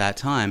right at that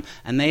time.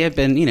 And they had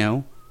been,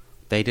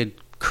 they did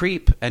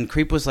Creep, and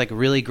Creep was like a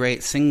really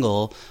great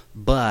single,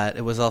 but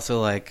it was also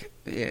like,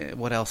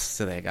 what else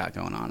do they got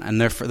going on? And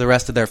the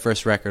rest of their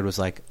first record was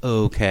like,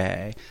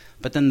 okay.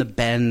 But then the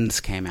Bends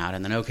came out,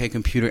 and then OK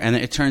Computer, and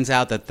it turns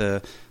out that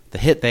the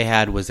hit they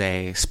had was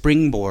a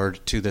springboard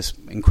to this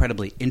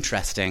incredibly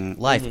interesting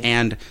life.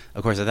 And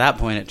of course, at that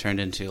point, it turned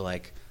into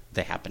like,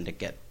 they happened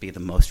to be the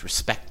most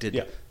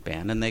respected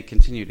band, and they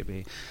continue to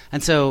be.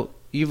 And so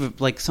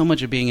you've like, so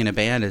much of being in a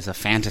band is a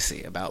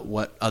fantasy about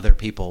what other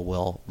people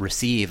will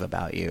receive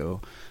about you,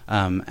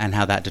 and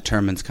how that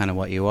determines kind of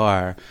what you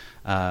are.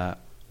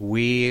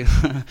 We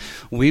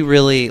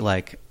really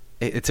like,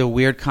 it's a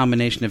weird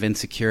combination of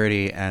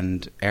insecurity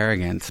and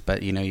arrogance,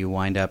 but you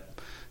wind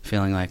up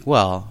feeling like,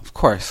 well, of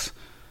course,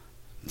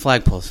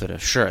 Flagpole's Fiddle,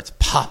 sure, it's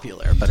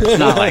popular, but it's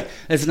not like,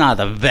 it's not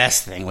the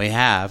best thing we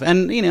have.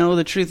 And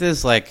the truth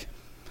is, like,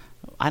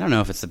 I don't know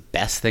if it's the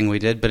best thing we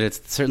did, but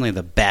it's certainly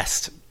the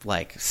best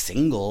like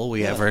single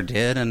we ever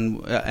did.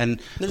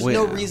 And there's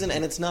no reason,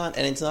 and it's not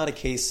a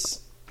case.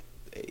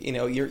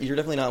 You're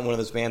definitely not one of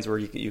those bands where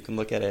you can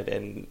look at it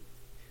and,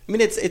 I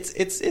mean, it's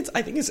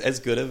I think it's as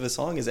good of a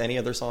song as any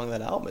other song on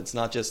that album. It's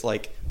not just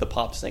like the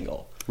pop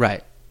single,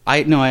 right? I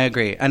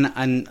agree,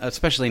 and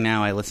especially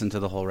now, I listened to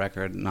the whole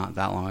record not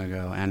that long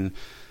ago, and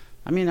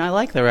I mean, I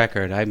like the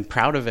record. I'm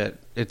proud of it.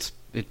 It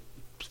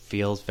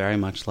feels very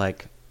much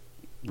like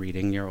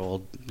reading your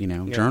old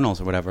journals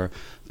or whatever.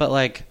 But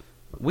like,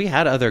 we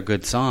had other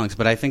good songs,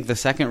 but I think the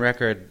second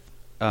record,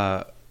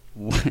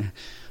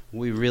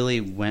 we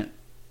really went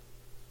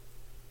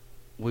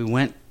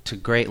to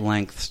great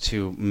lengths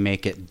to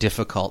make it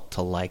difficult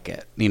to like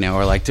it,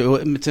 or like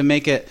to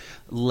make it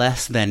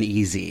less than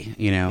easy,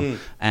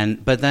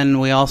 but then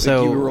we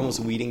also, like, you were almost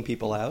weeding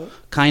people out,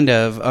 kind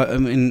of. I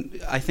mean,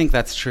 I think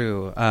that's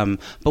true.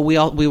 But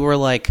we were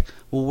like,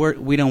 well,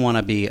 we don't want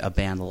to be a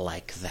band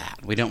like that.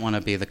 We don't want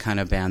to be the kind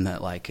of band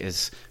that like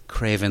is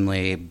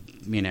cravenly,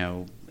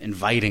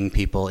 inviting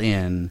people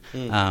in.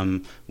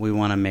 We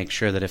want to make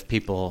sure that if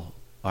people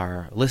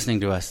are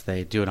listening to us,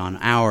 they do it on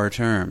our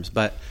terms.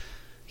 But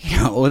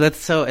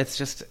it's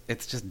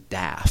just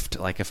daft.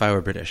 Like, if I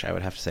were British, I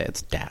would have to say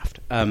it's daft.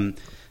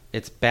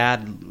 It's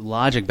bad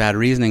logic, bad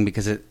reasoning,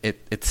 because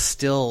it's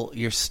still,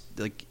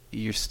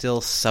 you're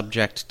still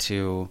subject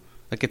to,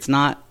 like, it's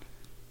not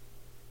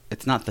the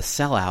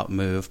sellout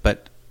move,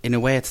 but in a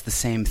way it's the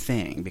same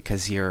thing,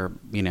 because you're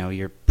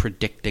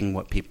predicting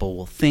what people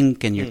will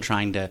think, and you're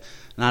trying to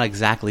not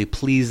exactly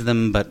please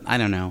them, but I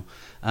don't know.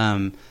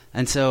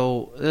 And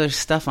so there's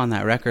stuff on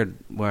that record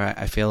where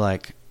I feel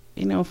like,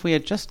 if we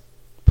had just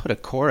put a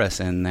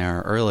chorus in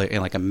there early,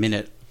 like a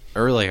minute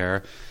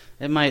earlier,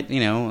 it might,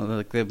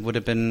 like, it would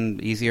have been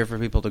easier for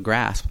people to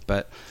grasp.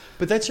 But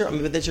that's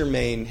your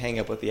main hang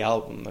up with the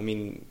album. I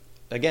mean,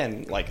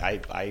 again, like,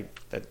 I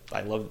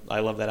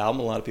love that album.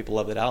 A lot of people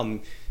love that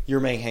album. Your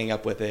main hang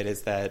up with it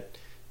is that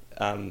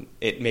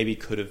it maybe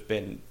could have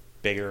been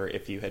bigger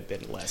if you had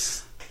been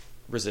less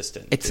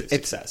resistant to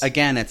success.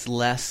 Again, it's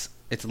less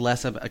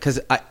of, because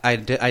I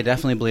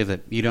definitely believe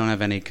that you don't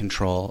have any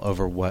control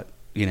over what,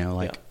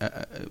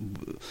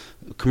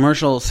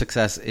 commercial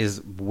success is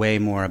way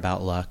more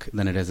about luck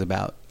than it is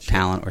about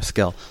talent or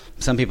skill.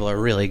 Some people are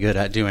really good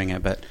at doing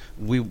it, but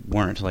we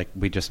weren't. Like,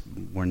 we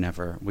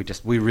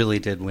really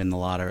did win the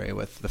lottery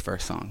with the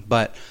first song.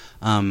 But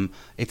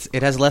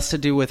it has less to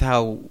do with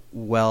how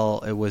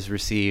well it was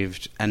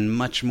received, and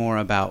much more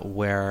about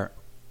where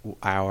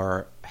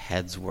our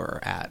heads were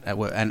at,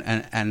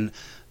 and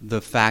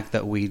the fact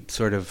that we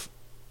sort of,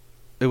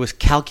 it was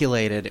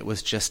calculated. It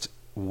was just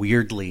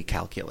weirdly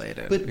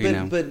calculated.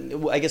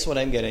 But I guess what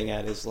I'm getting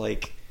at is,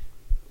 like,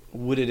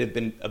 would it have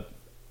been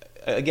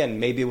again,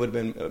 maybe it would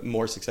have been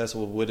more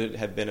successful. Would it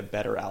have been a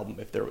better album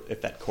if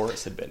that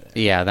chorus had been there?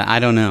 Yeah, I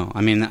don't know.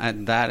 I mean,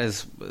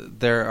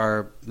 there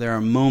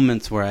are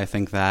moments where I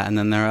think that, and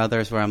then there are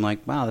others where I'm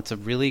like, wow, that's a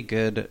really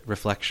good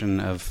reflection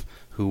of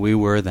who we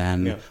were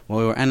then. Yeah. What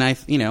we were, and I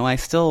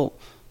still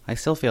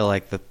feel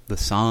like the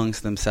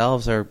songs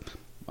themselves are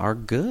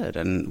good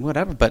and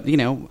whatever. But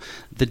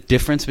the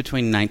difference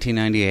between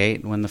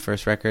 1998, when the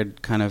first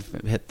record kind of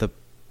hit the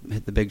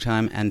big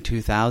time, and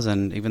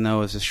 2000, even though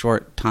it was a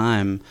short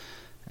time,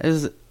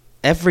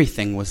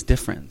 everything was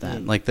different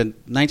then. Like the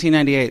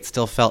 1998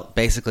 still felt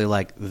basically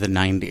like the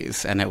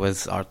 90s, and it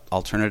was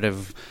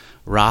alternative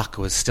rock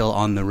was still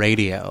on the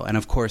radio, and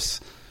of course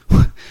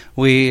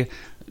we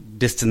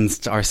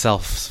distanced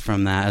ourselves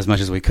from that as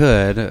much as we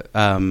could,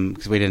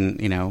 because we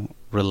didn't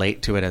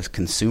relate to it as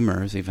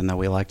consumers, even though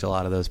we liked a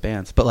lot of those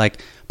bands. But like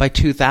by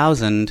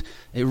 2000,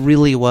 it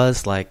really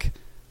was like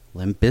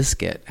Limp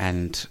Bizkit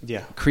and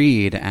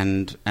Creed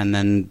and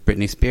then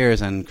Britney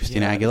Spears and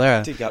Christina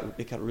Aguilera.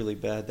 It got really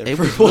bad there. It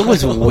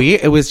was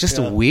weird. It was just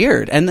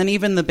weird. And then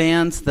even the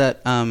bands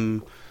that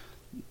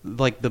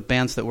like the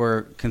bands that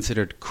were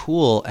considered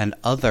cool and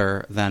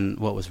other than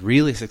what was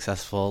really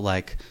successful,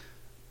 like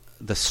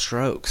the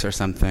Strokes or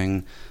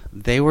something,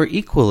 they were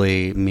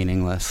equally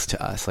meaningless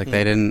to us. Like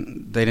they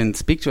didn't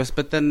speak to us.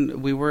 But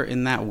then we were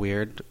in a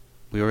weird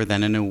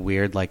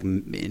like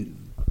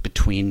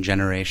between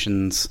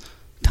generations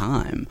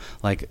time.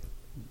 Like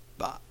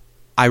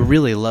I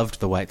really loved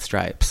the White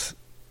Stripes,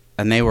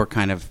 and they were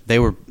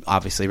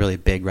obviously really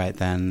big right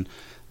then,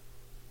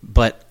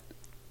 but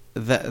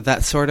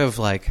that sort of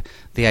like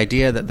the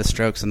idea that the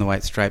Strokes and the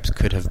White Stripes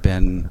could have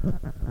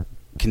been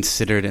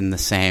considered in the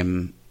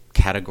same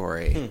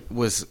category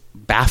was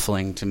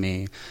baffling to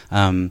me.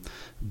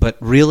 But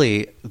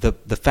really the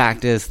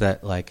fact is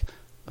that like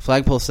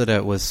Flagpole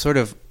Sitta was sort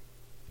of,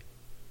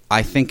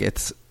 I think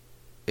it's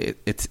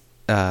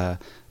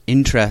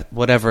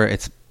whatever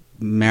its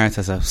merits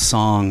as a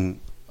song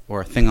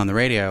or a thing on the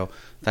radio,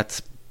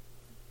 that's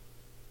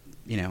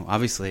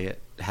obviously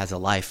it has a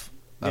life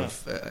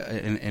of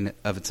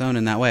of its own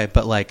in that way,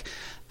 but like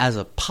as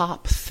a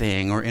pop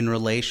thing or in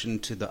relation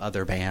to the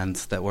other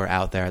bands that were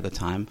out there at the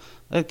time,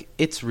 like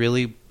it's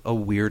really a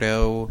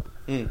weirdo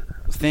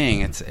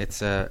thing.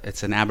 It's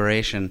an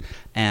aberration.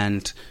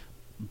 And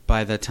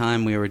by the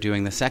time we were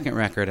doing the second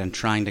record and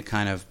trying to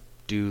kind of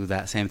do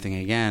that same thing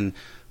again,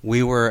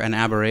 we were an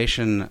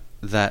aberration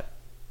that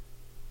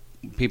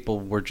people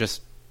were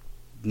just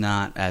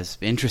not as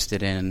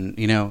interested in,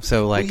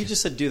 so like... Well, you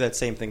just said do that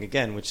same thing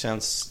again, which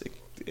sounds...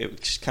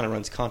 It just kind of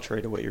runs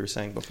contrary to what you were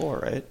saying before,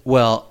 right?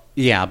 Well,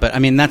 yeah, but I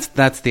mean, that's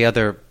the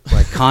other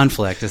like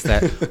conflict, is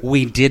that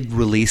we did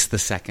release the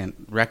second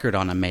record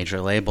on a major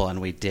label, and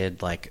we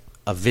did like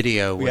a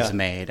video was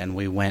made, and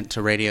we went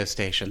to radio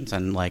stations,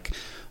 and like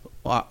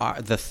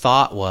the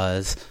thought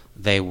was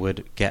they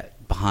would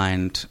get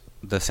behind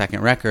the second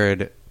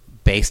record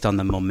based on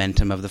the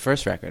momentum of the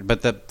first record.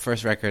 But the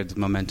first record's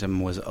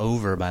momentum was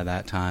over by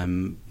that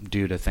time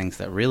due to things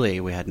that really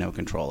we had no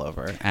control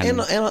over. And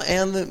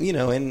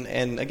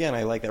again,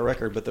 I like that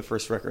record, but the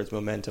first record's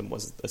momentum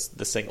was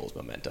the singles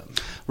momentum.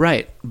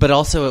 Right. But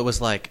also it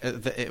was like,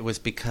 it was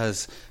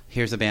because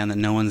here's a band that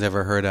no one's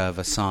ever heard of,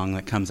 a song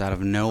that comes out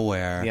of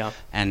nowhere,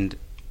 and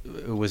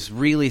it was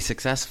really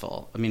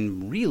successful. I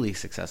mean, really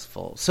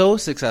successful. So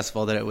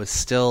successful that it was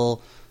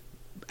still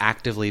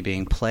actively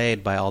being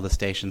played by all the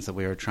stations that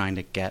we were trying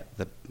to get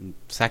the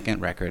second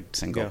record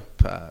single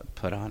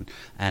put on,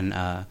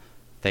 and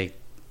they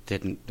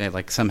didn't.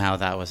 Somehow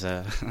that was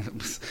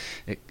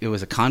it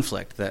was a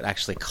conflict that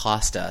actually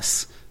cost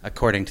us,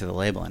 according to the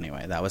label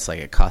anyway. That was like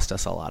it cost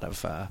us a lot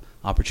of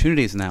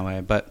opportunities in that way.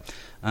 But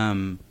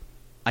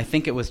I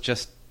think it was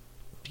just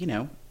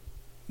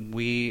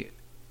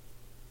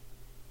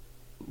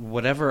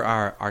whatever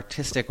our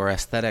artistic or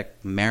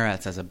aesthetic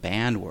merits as a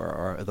band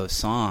were, or those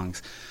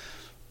songs.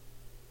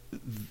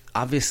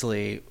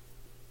 Obviously,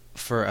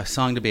 for a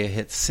song to be a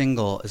hit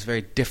single is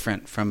very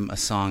different from a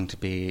song to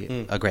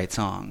be a great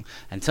song.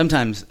 And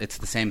sometimes it's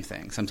the same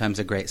thing. Sometimes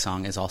a great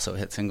song is also a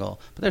hit single.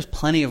 But there's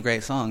plenty of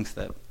great songs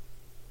that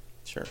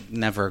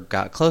never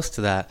got close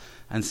to that.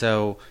 And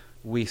so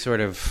we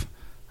sort of,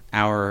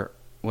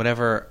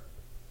 whatever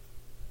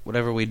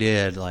we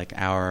did, like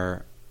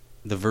the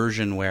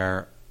version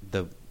where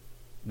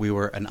we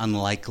were an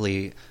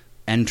unlikely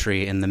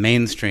entry in the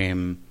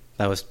mainstream,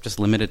 that was just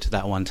limited to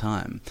that one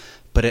time.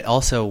 But it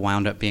also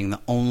wound up being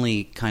the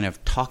only kind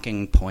of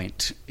talking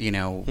point,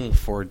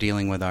 for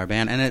dealing with our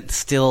band. And it's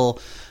still,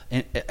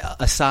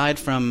 aside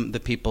from the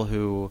people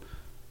who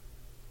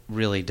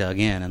really dug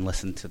in and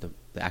listened to the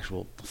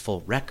actual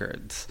full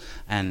records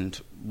and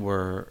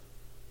were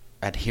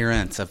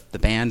adherents of the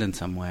band in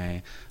some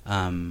way,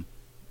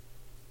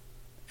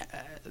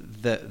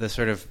 the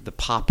sort of the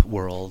pop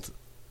world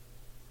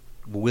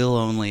will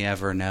only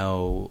ever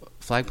know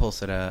Flagpole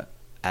Sitta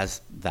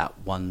as that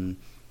one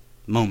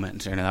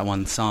moment, that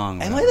one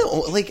song. Am I the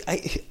only,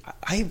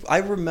 I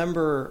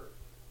remember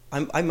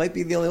I might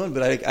be the only one,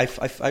 but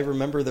I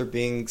remember there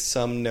being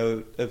some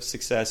note of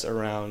success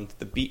around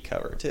the Beat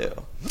cover too.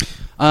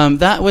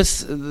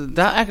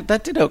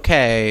 That did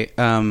okay.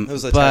 It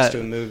was attached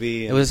to a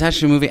movie. It was attached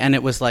to a movie, and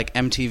it was like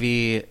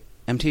MTV.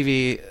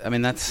 I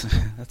mean, that's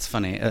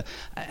funny.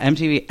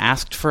 MTV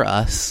asked for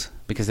us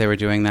because they were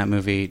doing that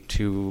movie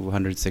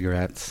 200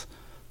 Cigarettes,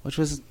 which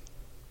was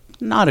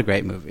not a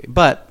great movie,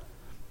 but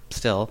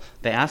still,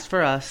 they asked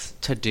for us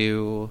to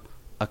do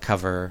a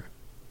cover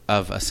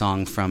of a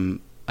song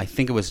from, I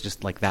think it was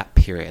just like that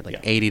period,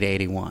 like 80 to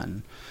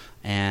 81.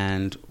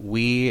 And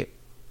we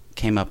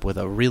came up with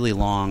a really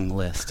long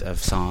list of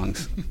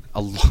songs.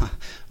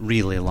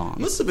 Really long. It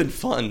must have been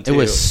fun, too. It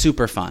was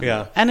super fun.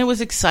 Yeah. And it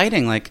was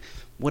exciting. Like,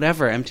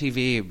 whatever,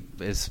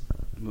 MTV is...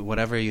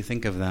 whatever you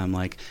think of them,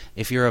 like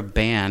if you're a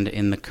band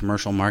in the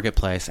commercial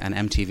marketplace and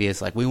MTV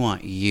is like, we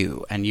want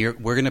you, and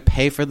we're going to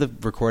pay for the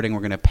recording,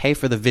 we're going to pay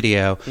for the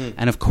video,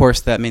 and of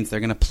course that means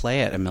they're going to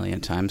play it a million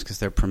times because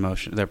they're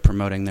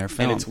promoting their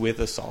film, and it's with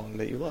a song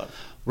that you love,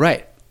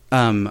 right?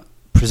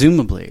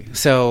 Presumably.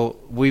 So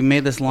we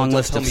made this long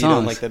list of songs. You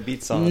don't like the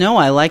Beat song? No,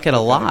 I like it a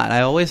lot. I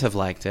always have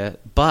liked it,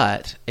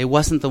 but it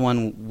wasn't the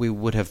one we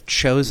would have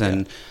chosen.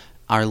 Yeah.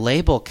 Our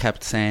label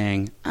kept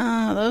saying,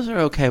 those are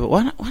okay, but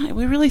why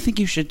we really think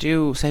you should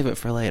do Save It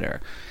for Later.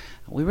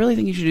 We really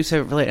think you should do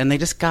Save It for Later. And they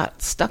just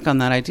got stuck on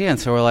that idea. And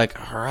so we're like,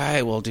 all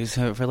right, we'll do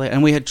Save It for Later.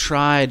 And we had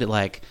tried,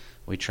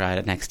 we tried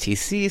an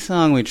XTC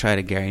song, we tried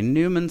a Gary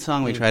Newman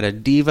song, we tried a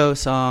Devo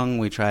song,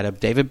 we tried a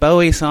David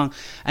Bowie song.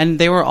 And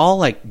they were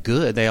all,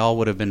 good. They all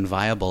would have been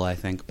viable, I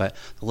think. But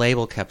the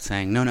label kept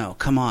saying, no,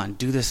 come on,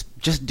 do this.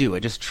 Just do it.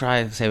 Just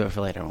try Save It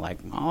for Later. And we're like,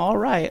 all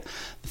right.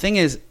 The thing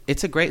is,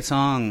 it's a great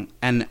song,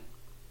 and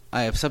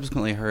I have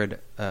subsequently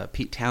heard a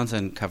Pete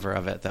Townsend cover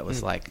of it that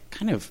was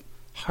kind of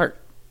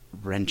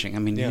heart-wrenching. I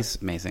mean, he's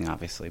amazing,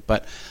 obviously.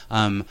 But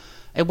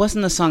it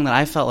wasn't a song that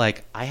I felt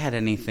like I had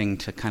anything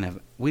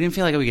to we didn't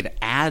feel like we could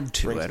add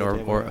to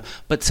it.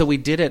 But so we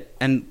did it,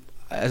 and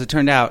as it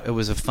turned out, it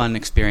was a fun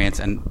experience.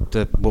 And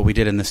what we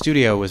did in the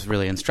studio was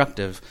really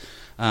instructive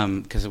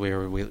because we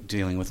were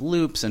dealing with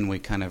loops, and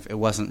it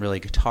wasn't really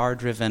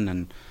guitar-driven,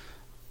 and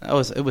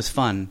it was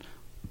fun.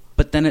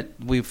 But then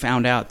we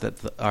found out that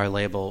our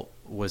label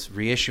was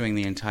reissuing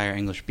the entire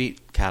English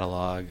Beat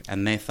catalog,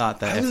 and they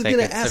thought that I was going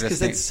to ask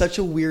because it's such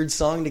a weird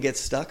song to get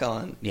stuck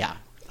on. Yeah,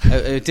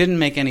 it didn't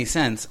make any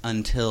sense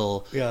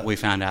until we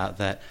found out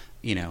that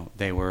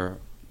they were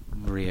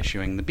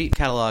reissuing the Beat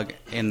catalog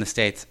in the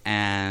States,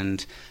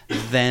 and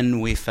then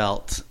we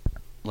felt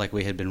like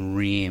we had been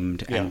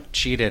reamed and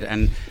cheated,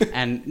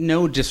 and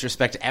no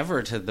disrespect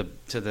ever to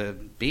the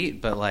Beat,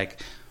 but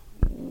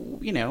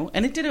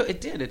and it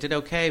did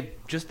okay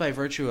just by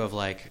virtue of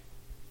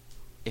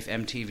if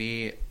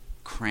MTV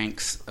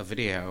cranks a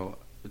video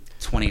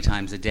 20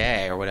 times a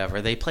day or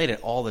whatever, they played it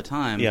all the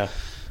time. Yeah.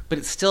 But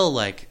it's still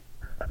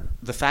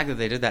the fact that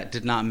they did that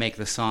did not make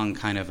the song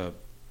kind of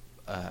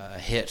a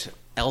hit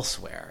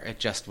elsewhere. It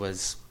just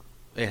was,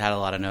 it had a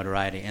lot of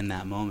notoriety in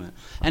that moment.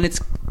 And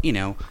it's,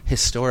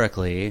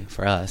 historically,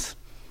 for us,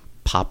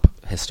 pop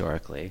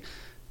historically,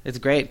 it's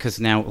great because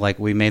now,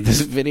 we made this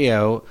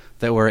video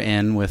that we're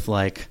in with,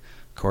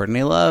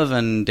 Courtney Love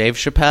and Dave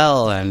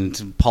Chappelle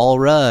and Paul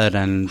Rudd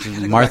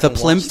and Martha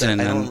Plimpton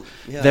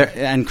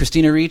and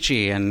Christina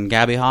Ricci and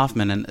Gabby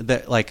Hoffman, and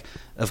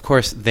of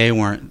course they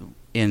weren't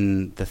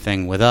in the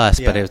thing with us,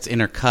 but it's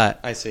intercut.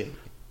 I see.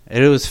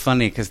 It was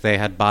funny because they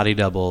had body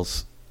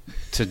doubles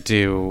to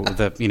do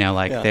the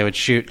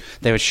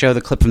they would show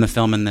the clip from the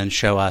film and then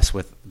show us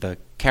with the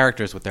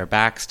characters with their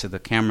backs to the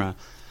camera,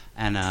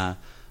 and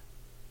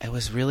it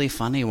was really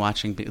funny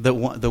watching the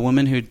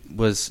woman who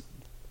was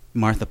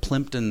Martha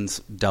Plimpton's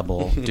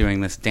double doing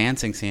this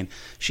dancing scene.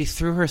 She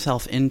threw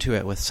herself into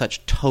it with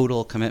such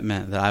total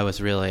commitment that I was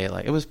really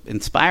it was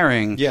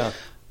inspiring. Yeah.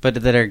 But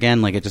that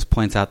again, it just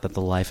points out that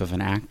the life of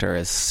an actor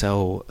is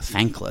so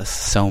thankless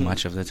so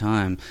much of the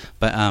time.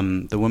 But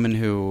the woman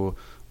who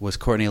was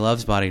Courtney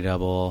Love's body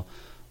double,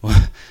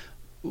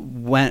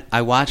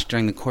 I watched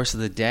during the course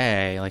of the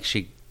day,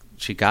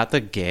 she got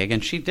the gig,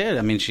 and she did.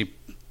 I mean, she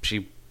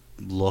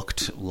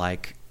looked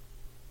like,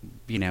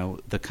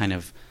 the kind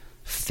of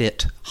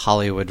fit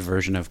Hollywood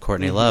version of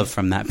Courtney Love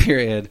from that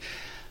period.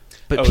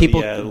 But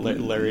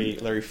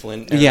Larry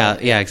Flint.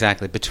 Yeah,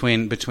 exactly.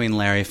 Between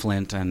Larry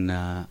Flint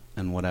and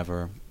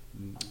whatever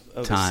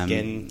time.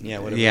 Skin,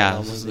 whatever.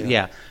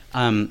 Yeah.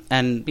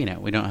 And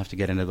we don't have to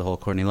get into the whole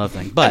Courtney Love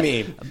thing, but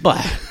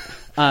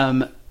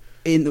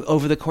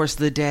over the course of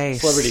the day,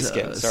 Celebrity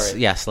Skin. Sorry.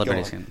 Yeah,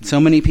 Celebrity Skin. So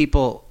many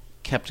people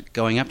kept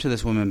going up to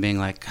this woman, being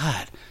like,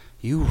 "God,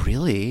 you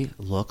really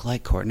look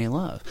like Courtney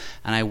Love."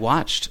 And I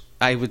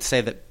would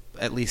say that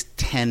at least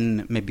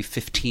 10, maybe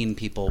 15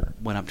 people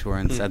went up to her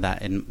and said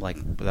that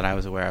that I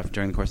was aware of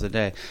during the course of the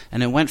day.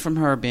 And it went from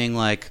her being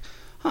like,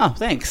 "Oh,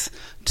 thanks,"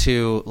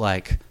 to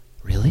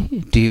 "Really?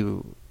 Do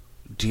you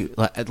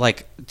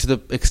to the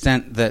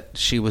extent that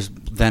she was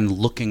then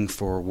looking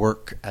for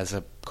work as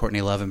a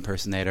Courtney Love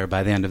impersonator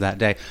by the end of that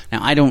day.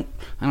 Now I don't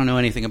know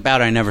anything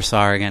about her. I never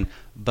saw her again.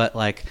 but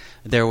like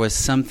there was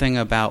something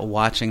about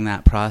watching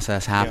that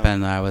process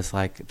happen that I was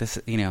like, this,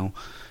 you know,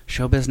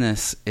 show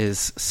business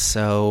is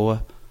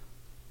so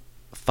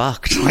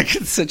fucked. Like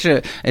it's such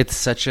a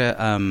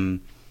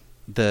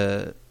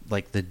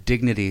the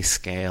dignity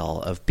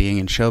scale of being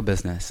in show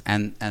business,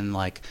 and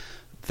like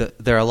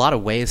there are a lot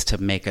of ways to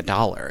make a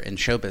dollar in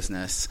show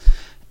business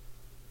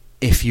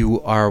if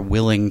you are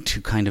willing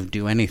to kind of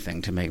do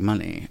anything to make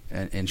money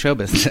in show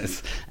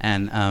business.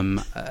 And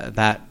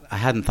that I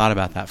hadn't thought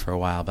about that for a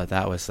while, but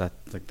that was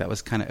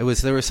kind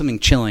of, there was something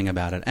chilling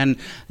about it. And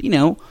you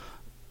know,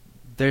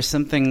 there's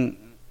something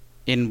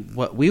in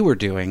what we were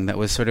doing that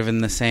was sort of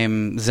in the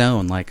same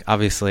zone. Like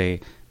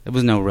obviously there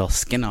was no real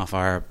skin off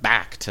our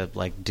back to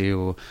like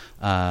do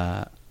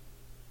that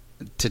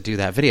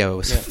video. It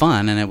was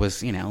fun, and it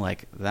was, you know,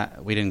 like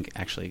that we didn't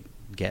actually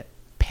get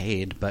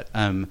paid, but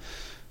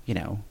you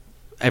know,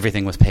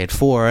 everything was paid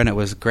for, and it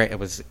was great. It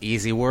was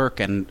easy work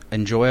and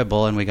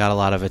enjoyable, and we got a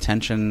lot of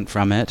attention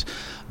from it.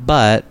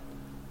 But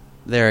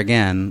there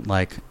again,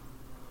 like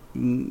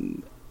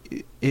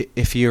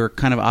if you're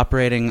kind of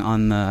operating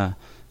on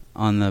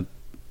the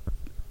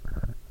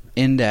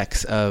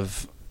index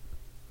of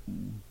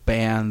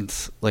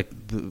bands, like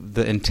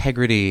the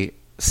integrity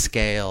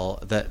scale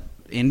that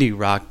indie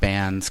rock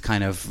bands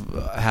kind of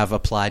have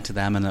applied to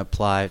them and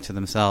apply to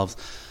themselves,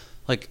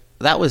 like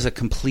that was a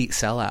complete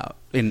sellout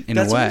in a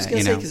way. What I was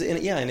you know,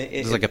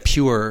 it was like a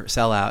pure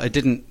sellout. It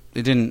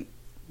didn't.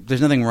 There's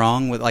nothing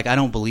wrong with, like, I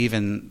don't believe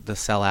in the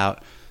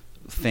sellout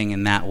thing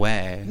in that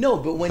way. No,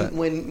 but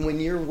when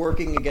you're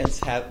working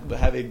against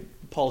having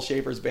Paul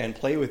Schaefer's band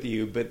play with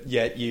you, but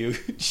yet you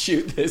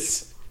shoot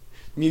this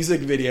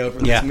music video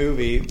from this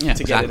movie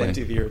to get it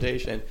into the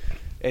rotation,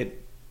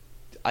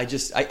 I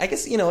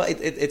guess, you know,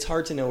 it's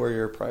hard to know where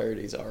your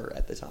priorities are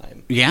at the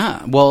time.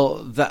 Yeah,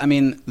 well, I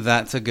mean,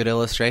 that's a good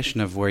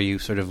illustration of where you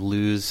sort of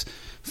lose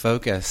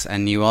focus,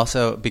 and you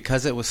also,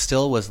 because it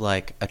was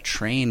like a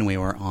train we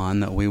were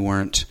on that we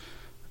weren't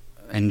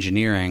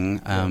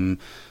engineering.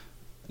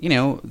 You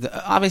know,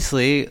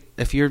 obviously,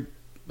 if you're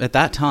at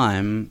that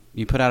time,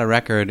 you put out a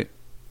record,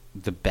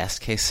 the best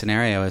case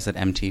scenario is that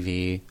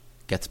MTV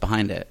gets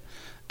behind it,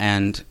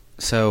 and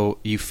so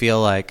you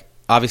feel like,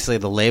 obviously,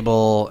 the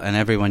label and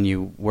everyone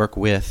you work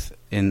with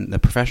in the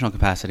professional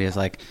capacity is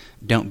like,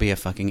 don't be a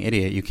fucking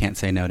idiot. You can't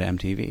say no to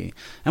MTV.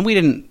 And we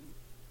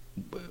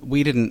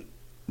didn't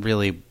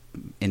really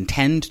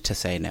intend to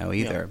say no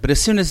either. Yeah. But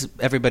as soon as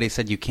everybody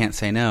said you can't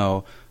say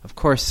no, of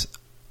course,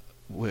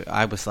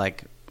 I was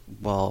like,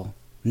 well,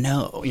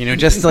 no, you know,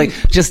 just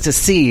to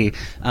see.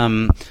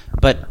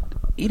 But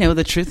you know,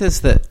 the truth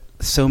is that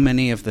so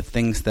many of the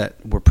things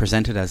that were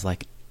presented as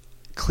like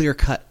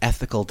clear-cut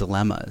ethical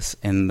dilemmas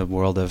in the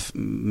world of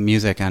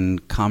music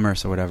and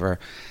commerce or whatever,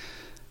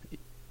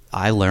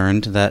 I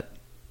learned that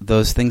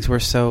those things were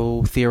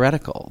so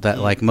theoretical that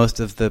like most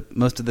of the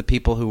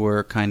people who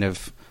were kind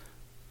of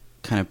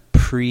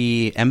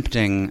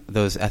preempting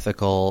those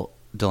ethical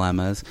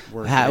dilemmas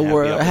would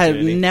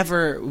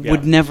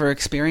never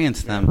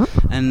experience them.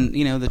 And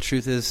you know, the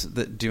truth is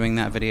that doing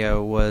that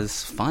video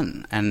was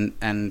fun, and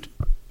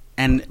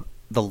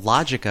the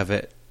logic of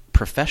it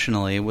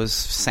professionally was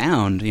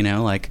sound. You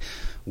know, like,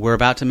 we're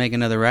about to make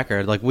another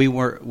record. Like, we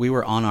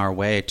were on our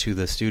way to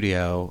the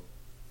studio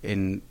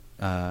in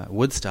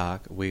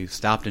Woodstock. We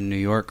stopped in New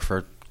York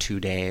for 2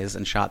 days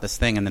and shot this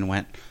thing, and then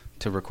went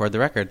to record the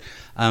record.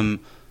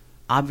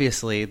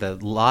 Obviously, the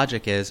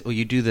logic is, well,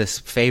 you do this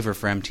favor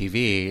for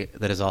MTV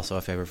that is also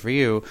a favor for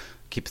you,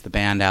 keeps the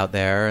band out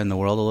there in the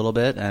world a little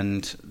bit,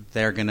 and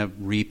they're going to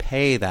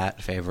repay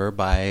that favor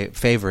by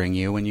favoring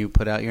you when you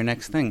put out your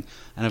next thing.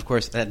 And of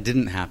course, that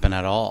didn't happen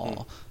at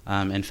all.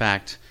 In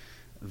fact,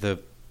 the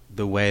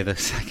way the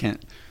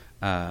second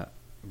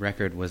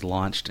record was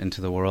launched into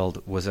the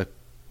world was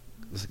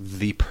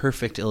the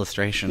perfect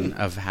illustration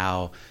of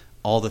how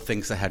all the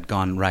things that had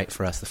gone right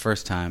for us the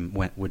first time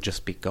would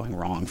just be going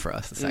wrong for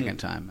us the second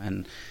time.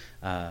 And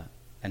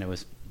it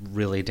was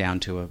really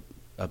down to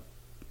a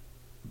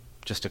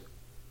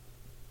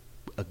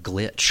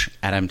glitch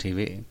at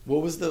MTV.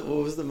 What was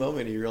the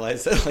moment you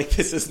realized that, like,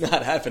 this is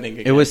not happening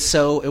again? It was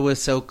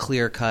so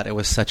clear cut. It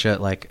was such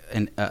a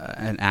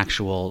an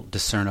actual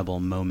discernible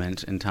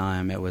moment in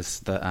time. It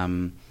was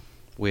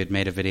we had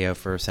made a video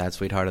for Sad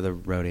Sweetheart of the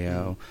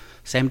Rodeo.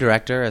 Same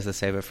director as the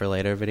Save It for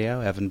Later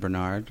video, Evan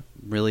Bernard.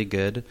 Really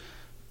good.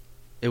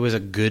 It was a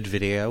good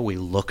video. We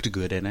looked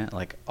good in it.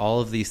 Like,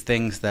 all of these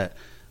things that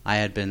I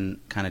had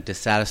been kind of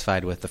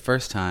dissatisfied with the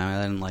first time.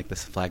 I didn't like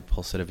this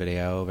Flagpole Sitta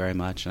video very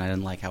much, and I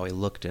didn't like how he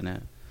looked in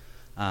it,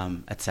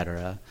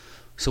 etc.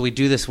 So we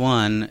do this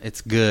one. It's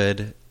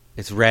good.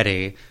 It's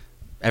ready.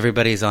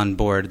 Everybody's on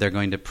board. They're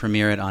going to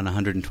premiere it on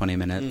 120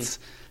 minutes.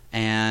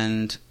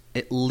 And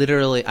it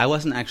literally, I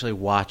wasn't actually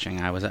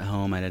watching. I was at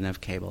home. I didn't have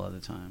cable at the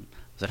time. I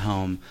was at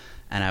home,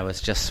 and I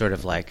was just sort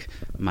of like,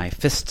 my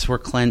fists were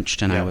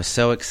clenched, and I was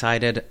so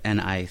excited. And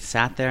I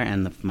sat there,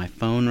 and my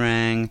phone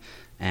rang,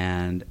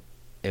 and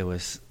it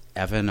was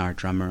Evan, our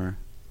drummer,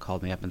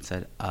 called me up and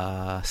said,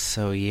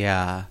 so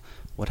yeah,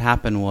 what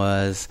happened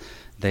was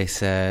they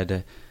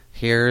said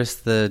here's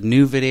the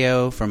new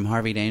video from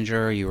Harvey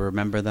Danger. You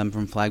remember them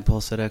from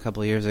Flagpole Sitta a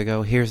couple of years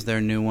ago. Here's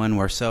their new one.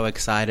 We're so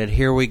excited.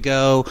 Here we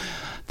go.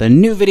 The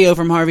new video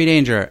from Harvey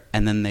Danger.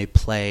 And then they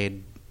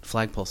played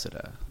Flagpole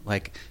Sitta.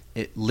 Like,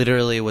 it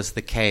literally was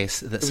the case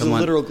that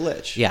someone... It was a literal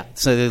glitch. Yeah.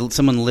 So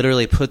someone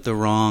literally put the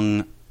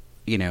wrong,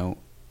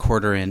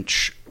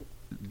 quarter-inch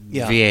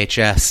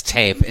VHS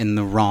tape in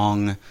the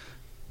wrong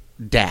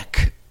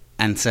deck.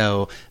 And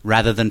so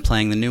rather than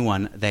playing the new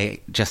one,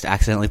 they just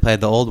accidentally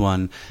played the old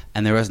one,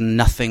 and there was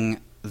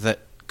nothing that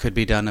could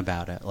be done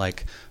about it.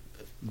 Like,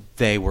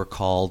 they were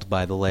called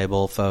by the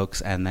label folks,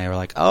 and they were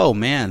like, oh,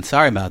 man,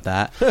 sorry about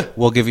that.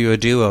 We'll give you a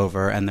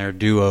do-over. And their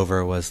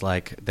do-over was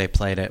like they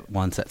played it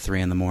once at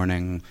 3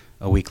 a.m.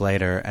 a week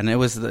later, and it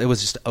was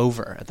just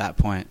over at that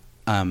point.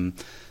 And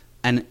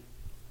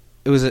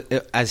it was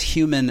as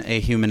human a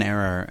human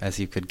error as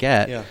you could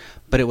get,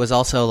 but it was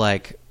also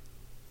like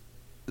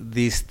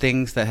these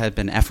things that had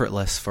been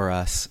effortless for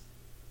us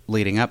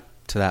leading up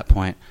to that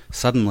point,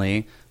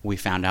 suddenly we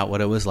found out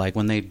what it was like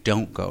when they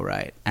don't go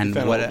right. And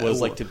what it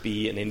was like to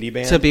be an indie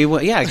band?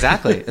 Yeah,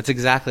 exactly. It's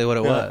exactly what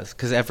it was.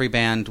 Because every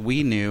band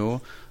we knew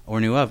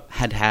or knew of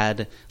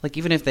had, like,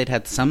 even if they'd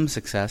had some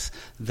success,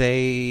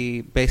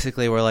 they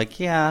basically were like,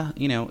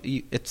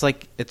 it's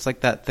like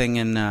that thing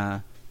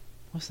in,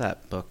 what's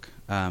that book?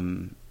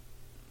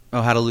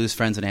 How to Lose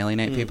Friends and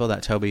Alienate People,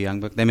 that Toby Young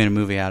book. They made a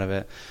movie out of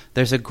it.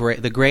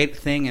 The great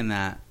thing in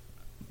that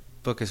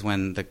book is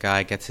when the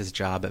guy gets his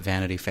job at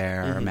Vanity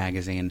Fair or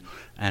magazine,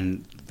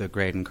 and the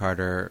Graydon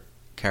Carter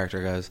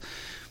character goes,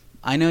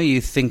 I know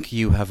you think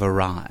you have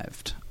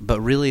arrived,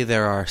 but really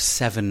there are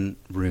 7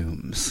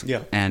 rooms.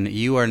 Yeah. And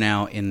you are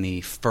now in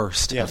the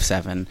first of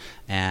 7,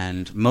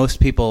 and most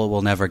people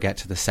will never get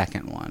to the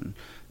second one.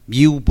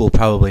 You will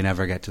probably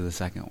never get to the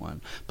second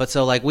one. But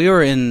so, like, we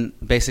were in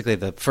basically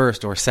the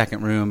first or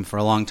second room for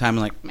a long time,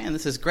 and like, man,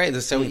 this is great.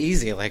 This is so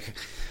easy. Like,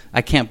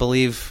 I can't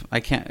believe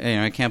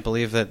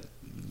that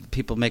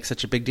people make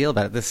such a big deal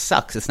about it. This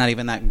sucks. It's not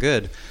even that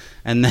good.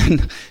 And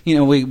then,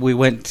 we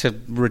went to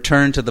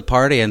return to the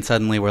party, and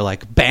suddenly we're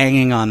like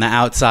banging on the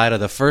outside of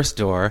the first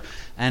door,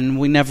 and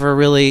we never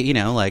really,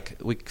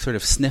 we sort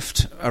of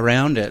sniffed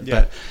around it,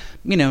 but.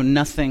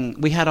 Nothing.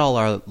 We had all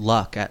our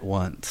luck at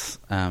once,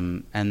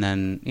 and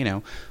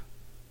then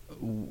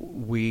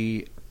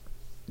we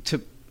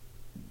to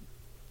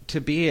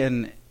be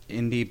an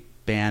indie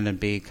band and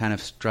be kind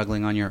of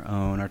struggling on your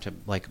own, or to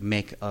like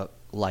make a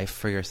life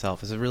for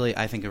yourself, is a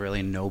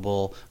really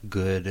noble,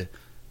 good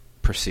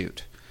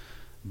pursuit.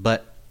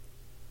 But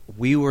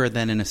we were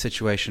then in a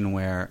situation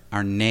where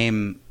our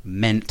name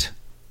meant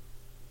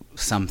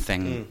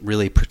something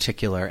really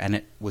particular, and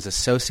it was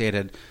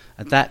associated.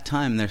 At that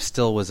time, there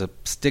still was a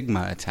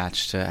stigma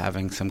attached to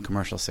having some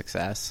commercial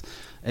success.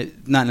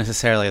 Not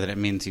necessarily that it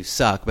means you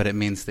suck, but it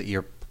means that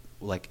you're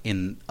like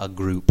in a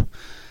group.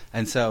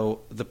 And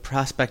so the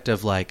prospect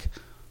of like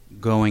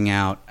going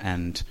out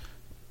and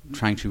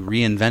trying to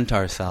reinvent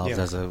ourselves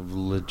as a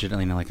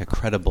legitimately, like a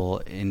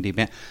credible indie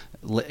band.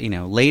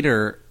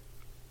 Later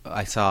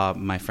I saw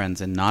my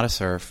friends in Not a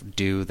Surf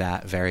do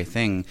that very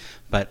thing,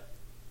 but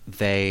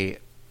they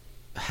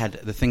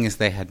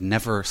had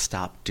never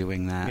stopped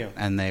doing that,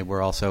 and they were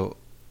also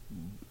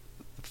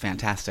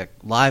fantastic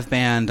live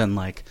band, and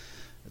like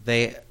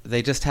they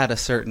just had a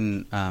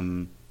certain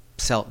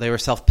they were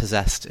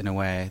self-possessed in a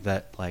way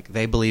that like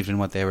they believed in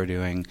what they were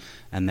doing,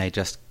 and they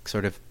just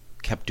sort of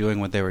kept doing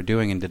what they were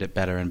doing and did it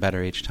better and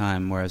better each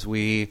time, whereas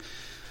we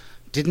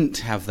didn't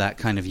have that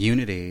kind of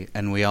unity,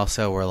 and we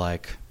also were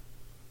like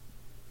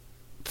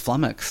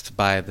flummoxed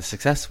by the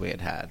success we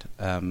had,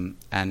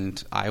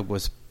 and I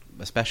was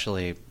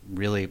especially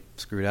really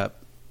screwed up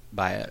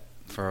by it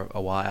for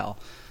a while,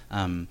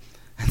 and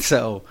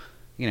so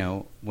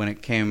when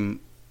it came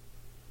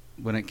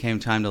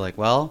time to like,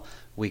 well,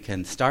 we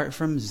can start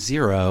from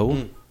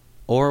zero,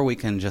 or we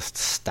can just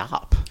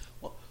stop.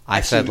 Well,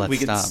 I said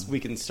let's stop. We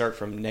can start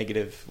from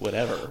negative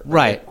whatever.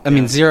 Right. I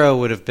mean, zero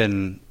would have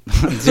been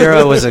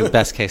zero was a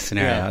best case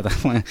scenario at that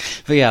point.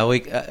 But yeah,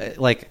 we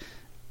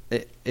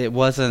it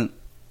wasn't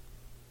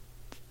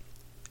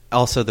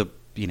also the.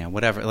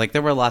 Whatever. Like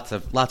there were lots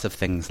of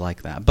things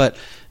like that, but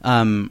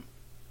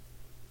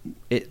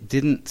it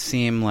didn't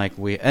seem like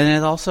we. And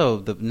it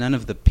also none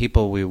of the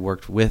people we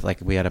worked with. Like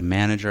we had a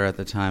manager at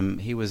the time.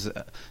 He was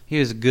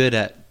good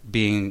at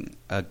being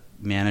a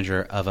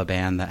manager of a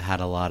band that had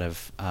a lot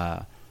of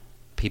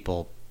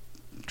people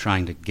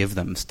trying to give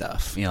them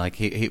stuff.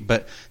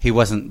 But he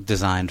wasn't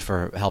designed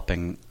for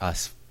helping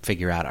us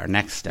figure out our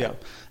next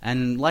step. Yeah.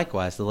 And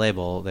likewise, the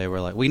label, they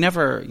were like, we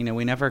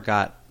never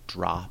got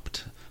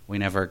dropped. We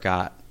never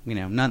got,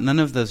 none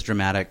of those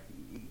dramatic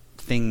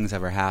things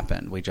ever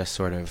happened. We just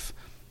sort of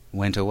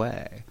went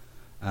away.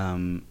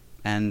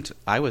 And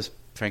I was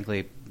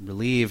frankly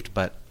relieved,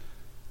 but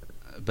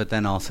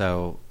then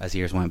also as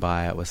years went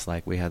by, it was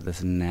like we had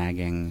this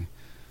nagging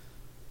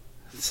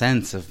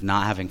sense of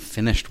not having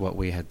finished what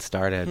we had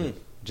started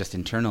just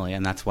internally.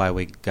 And that's why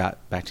we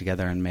got back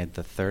together and made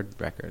the third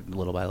record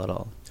little by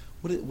little.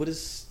 What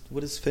is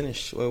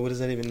finish? What does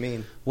that even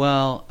mean?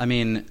 Well, I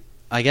mean,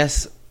 I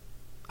guess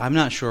I'm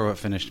not sure what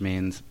finished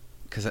means,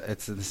 because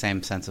it's in the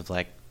same sense of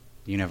like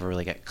you never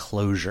really get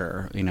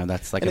closure.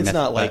 That's like, and it's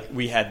not like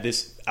we had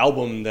this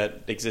album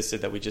that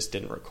existed that we just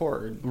didn't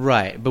record.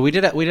 Right, but we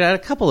did a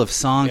couple of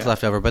songs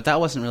left over, but that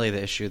wasn't really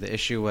the issue. The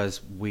issue was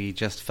we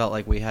just felt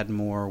like we had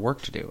more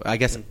work to do. I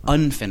guess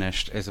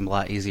unfinished is a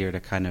lot easier to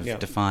kind of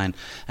define.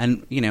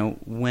 And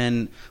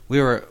when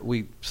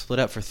we split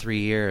up for 3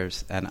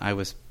 years, and I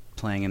was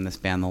playing in this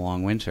band, The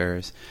Long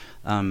Winters.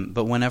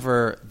 But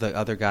whenever the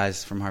other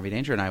guys from Harvey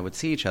Danger and I would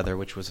see each other,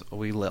 which was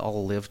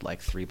all lived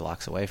like 3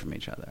 blocks away from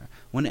each other,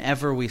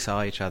 whenever we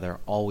saw each other,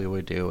 all we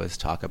would do was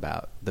talk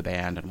about the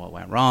band and what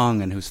went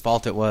wrong and whose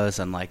fault it was,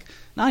 and like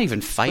not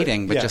even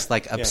fighting, but just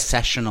like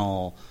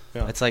obsessional.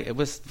 Yeah. It's like it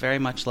was very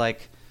much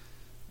like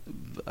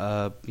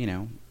a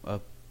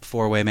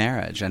 4-way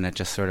marriage, and it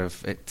just sort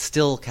of it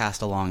still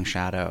cast a long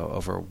shadow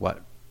over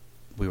what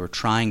we were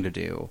trying to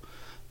do,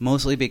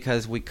 mostly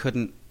because we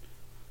couldn't.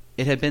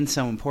 It had been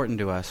so important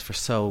to us for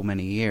so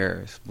many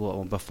years,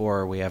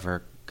 before we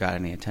ever got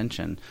any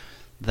attention,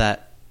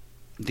 that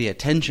the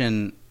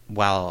attention,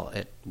 while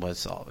it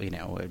was,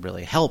 it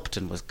really helped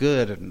and was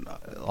good, and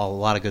a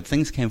lot of good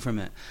things came from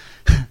it,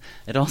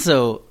 it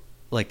also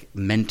like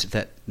meant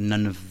that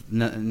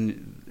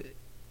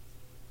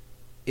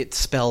it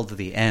spelled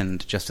the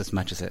end just as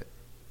much as it,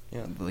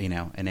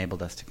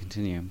 enabled us to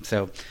continue.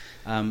 So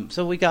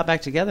we got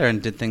back together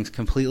and did things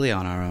completely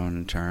on our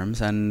own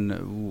terms,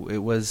 and it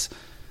was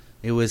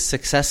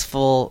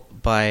successful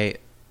by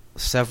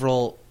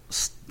several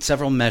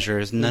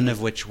measures, none of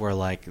which were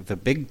like the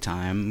big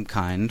time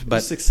kind.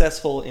 But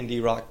successful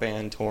indie rock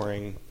band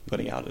touring,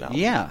 putting out an album.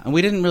 Yeah, and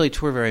we didn't really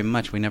tour very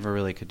much. We never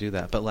really could do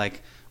that. But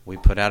like we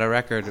put out a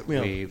record.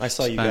 I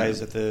saw you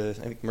guys at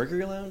the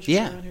Mercury Lounge.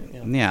 Yeah,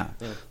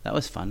 that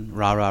was fun.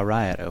 Rah Rah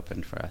Riot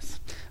opened for us.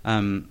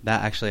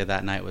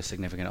 That night was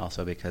significant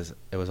also because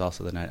it was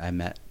also the night I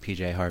met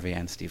PJ Harvey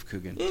and Steve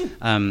Coogan.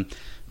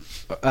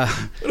 What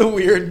a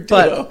weird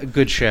duo. But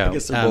good show. I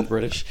guess they're both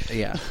British.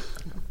 Yeah.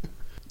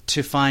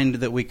 To find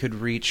that we could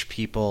reach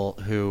people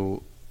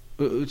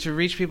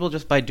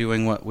just by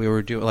doing what we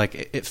were doing.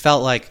 Like it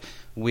felt like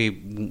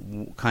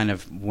we kind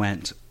of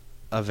went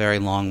a very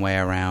long way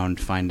around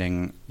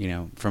finding,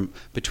 from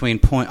between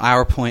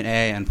our point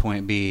A and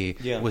point B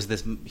was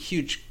this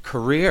huge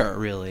career,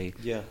 really.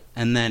 Yeah.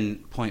 And then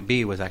point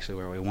B was actually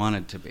where we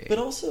wanted to be. But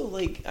also,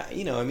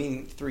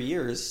 3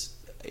 years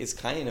is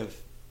kind of,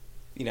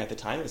 at the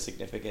time it's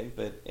significant,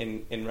 but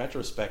in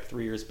retrospect,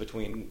 3 years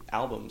between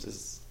albums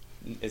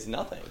is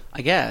nothing.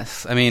 I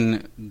guess. I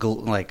mean,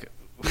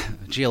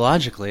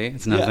 geologically,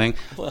 it's nothing. Yeah.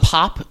 Well,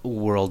 pop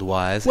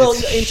world-wise,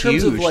 it's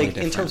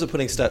in terms of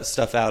putting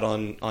stuff out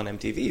on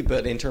MTV,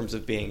 but in terms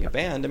of being a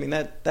band, I mean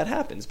that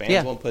happens.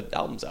 Bands won't put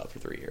albums out for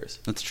 3 years.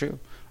 That's true.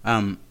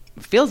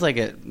 Feels like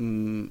it.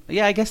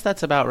 I guess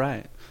that's about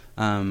right.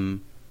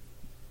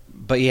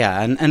 But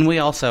yeah, and we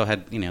also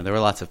had, there were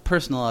lots of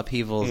personal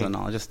upheavals and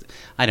all. Just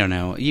I don't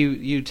know.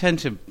 You tend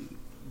to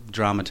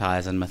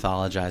dramatize and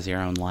mythologize your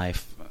own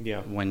life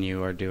when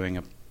you are doing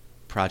a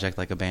project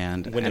like a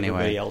band. When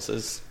everybody else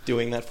is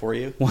doing that for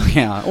you. Well,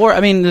 yeah. Or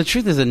I mean, the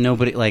truth is that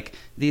nobody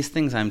these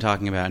things I'm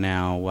talking about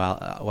now.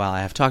 While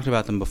I have talked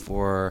about them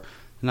before,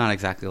 not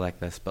exactly like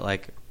this,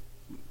 but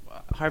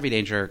Harvey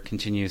Danger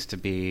continues to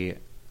be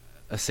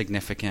a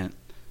significant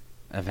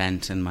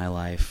event in my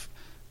life.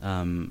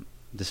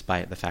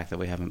 Despite the fact that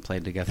we haven't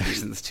played together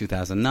since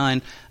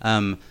 2009,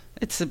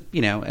 it's and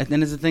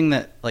it's a thing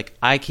that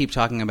I keep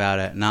talking about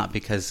it, not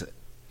because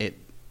it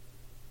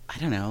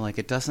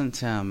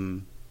doesn't.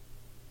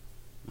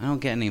 I don't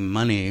get any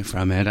money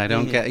from it. I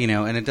don't get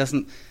and it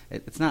doesn't.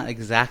 It's not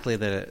exactly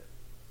that.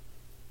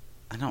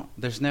 I don't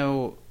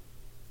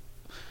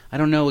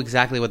know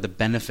exactly what the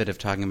benefit of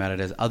talking about it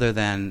is, other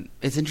than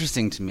it's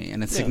interesting to me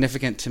and it's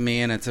significant to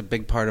me and it's a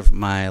big part of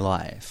my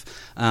life.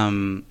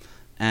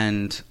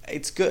 And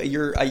it's good.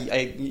 You're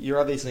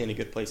obviously in a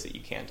good place that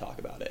you can talk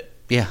about it.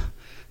 Yeah.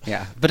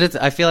 But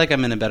I feel like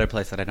I'm in a better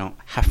place that I don't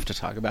have to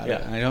talk about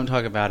it. And I don't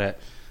talk about it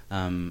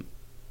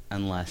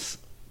unless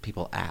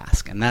people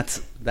ask, and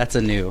that's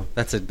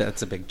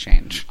a big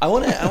change. I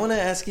want to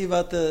ask you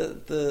about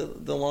the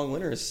Long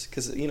Winters,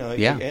 because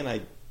again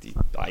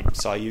I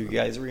saw you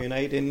guys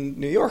reunite in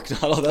New York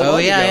not all that long ago.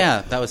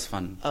 Yeah, that was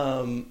fun.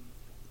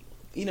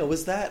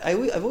 Was that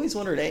I've always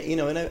wondered,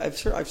 and I've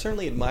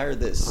certainly admired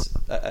this.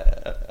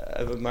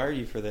 I've admired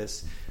you for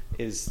this.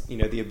 Is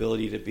the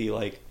ability to be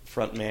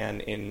front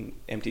man in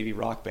MTV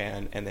Rock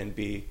Band and then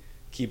be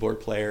keyboard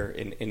player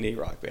in indie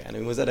rock band. I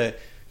mean, was that a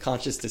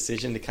conscious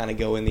decision to kind of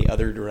go in the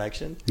other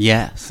direction?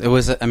 Yes, it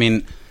was. I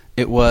mean,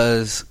 it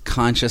was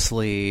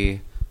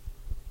consciously,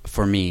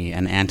 for me,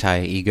 an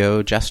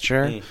anti-ego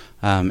gesture.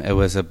 It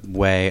was a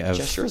way of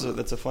gesture.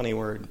 That's a funny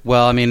word.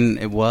 Well, I mean,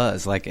 it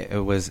was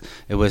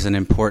it was an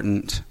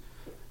important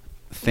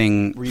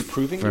thing. Were you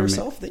proving to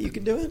yourself that you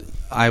could do it?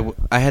 I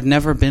had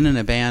never been in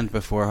a band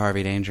before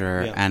Harvey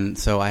Danger, and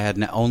so I had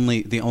the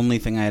only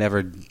thing I had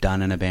ever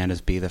done in a band is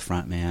be the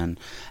front man.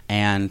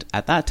 And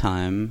at that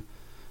time,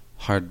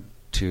 hard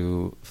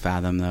to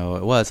fathom though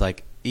it was,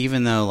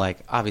 even though, like,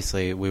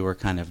 obviously we were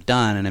kind of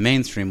done in a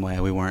mainstream way,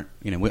 we weren't,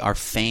 our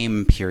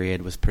fame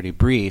period was pretty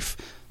brief,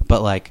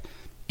 but, like,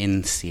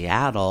 in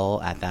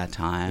Seattle at that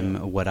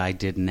time, what I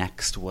did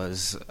next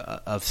was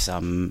of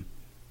some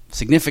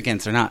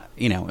significance, or not,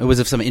 it was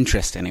of some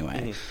interest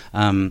anyway.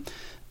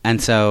 And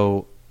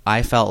so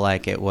I felt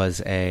like it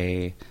was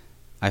a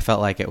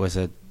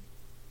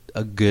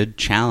good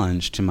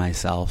challenge to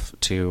myself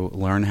to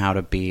learn how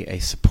to be a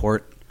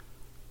supporting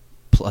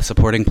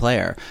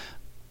player.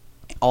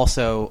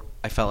 Also,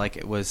 I felt like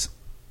it was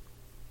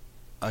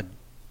a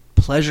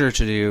pleasure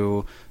to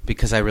do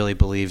because I really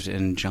believed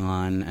in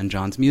John and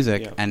John's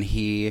music, and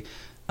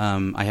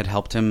I had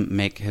helped him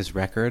make his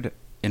record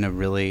in a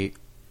really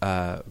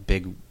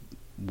big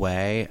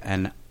way,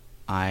 and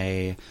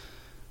I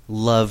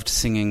loved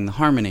singing the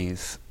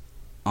harmonies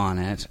on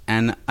it.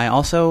 And I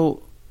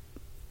also,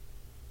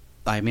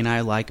 I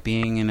like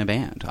being in a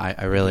band.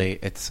 I really,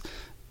 it's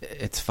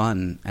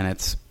fun, and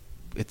it's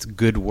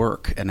good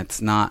work, and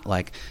it's not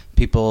like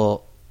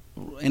people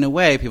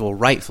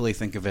rightfully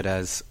think of it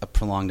as a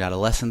prolonged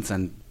adolescence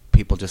and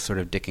people just sort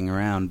of dicking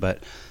around,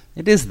 but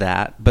it is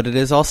that. But it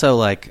is also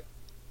like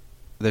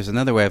there's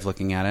another way of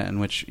looking at it in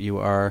which you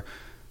are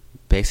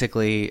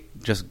basically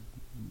just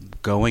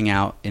going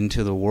out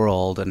into the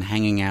world and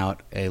hanging out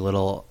a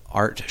little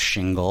art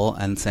shingle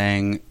and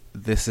saying,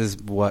 this is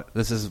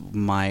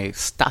my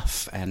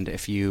stuff, and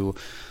if you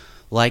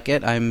like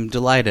it, I'm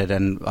delighted,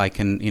 and I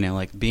can,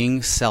 like,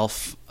 being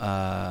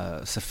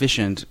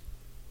self-sufficient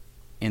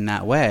in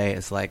that way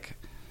is like,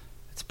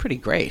 it's pretty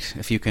great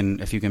if you can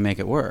make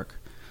it work.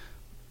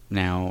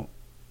 Now,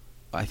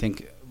 I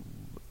think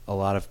a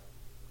lot of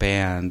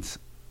bands,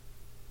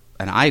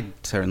 and I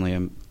certainly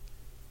am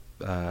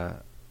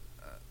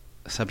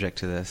subject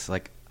to this,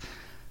 like,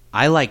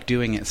 I like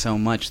doing it so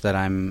much that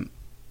I'm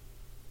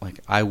like,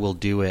 I will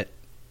do it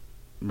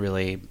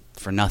really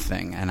for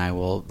nothing, and I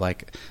will,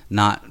 like,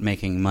 not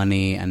making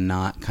money and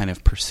not kind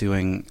of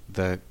pursuing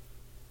a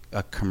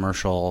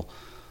commercial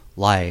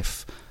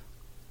life.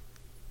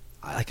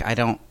 Like,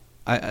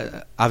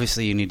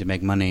 obviously you need to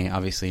make money.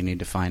 Obviously you need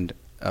to find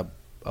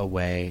a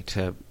way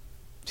to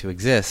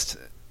exist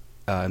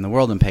in the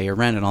world and pay your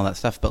rent and all that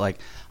stuff. But, like,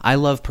 I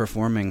love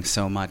performing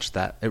so much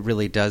that it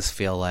really does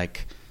feel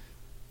like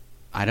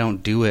I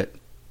don't do it.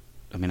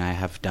 I mean, I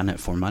have done it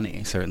for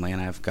money, certainly,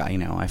 and I've got,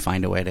 I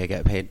find a way to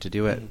get paid to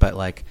do it. But,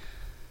 like,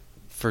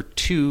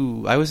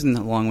 I was in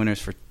the Long Winters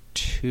for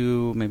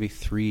 2, maybe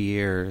 3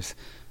 years,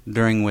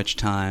 during which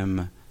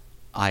time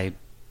I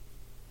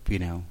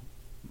didn't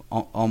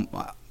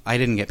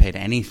get paid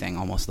anything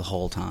almost the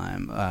whole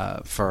time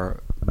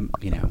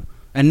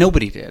and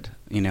nobody did.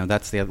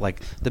 That's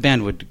the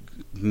band would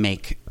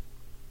make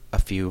a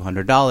few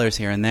 $100s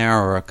here and there,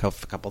 or a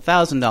couple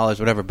 $1,000s,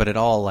 whatever, but it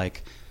all,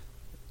 like,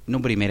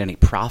 nobody made any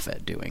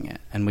profit doing it,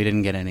 and we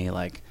didn't get any,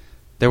 like,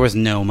 there was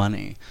no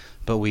money,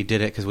 but we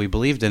did it because we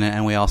believed in it,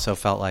 and we also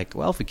felt like,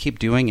 well, if we keep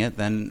doing it,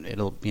 then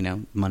it'll,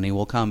 money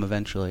will come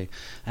eventually.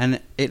 And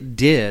it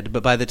did,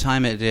 but by the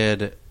time it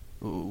did,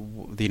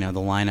 the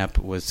lineup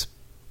was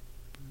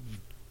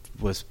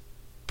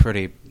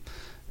pretty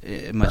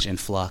much in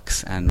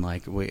flux, and,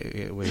 like,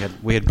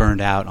 we had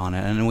burned out on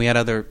it, and we had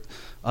other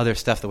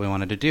stuff that we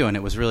wanted to do, and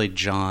it was really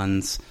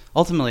John's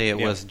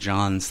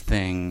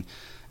thing,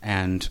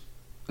 and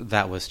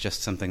that was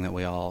just something that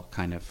we all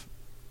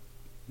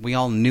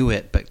knew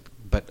it, but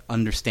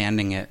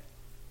understanding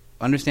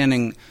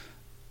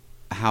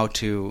how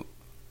to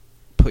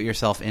put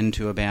yourself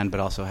into a band,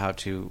 but also how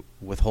to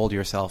withhold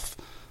yourself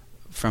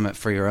from it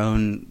for your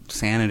own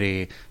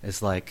sanity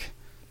is, like,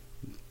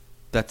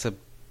 that's a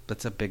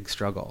big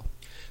struggle.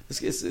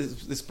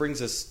 This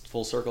brings us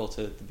full circle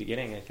to the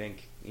beginning. I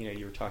think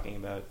you were talking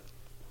about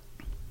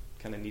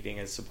kind of needing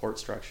a support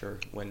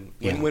structure when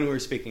we were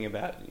speaking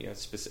about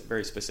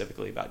very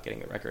specifically about getting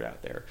the record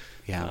out there.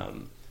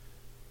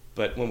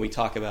 But when we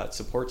talk about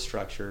support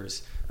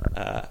structures,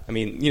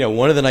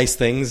 one of the nice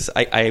things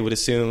I would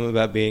assume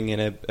about being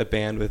in a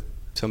band with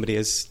somebody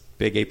as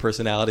big a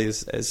personality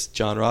as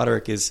John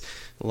Roderick is,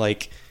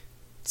 like,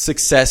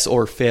 success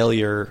or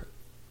failure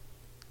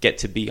get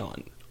to be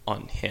on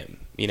him.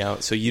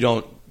 So you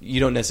don't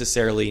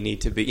necessarily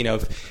need to be,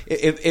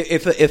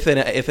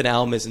 if an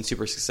album isn't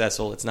super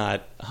successful, it's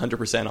not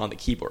 100% on the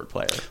keyboard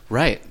player.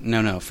 Right.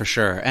 No, for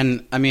sure.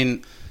 And I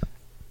mean,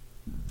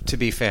 to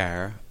be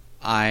fair,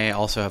 I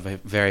also have a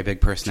very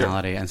big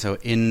personality. Sure. And so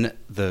in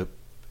the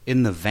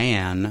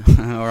van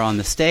or on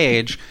the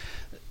stage,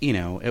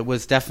 it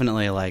was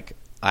definitely like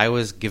I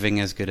was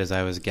giving as good as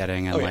I was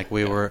getting. And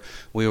we were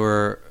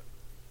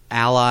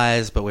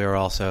allies, but we were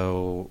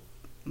also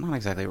not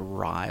exactly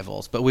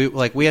rivals, but we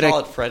had call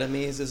it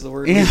frenemies is the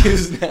word we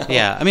use now.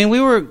 Yeah, I mean,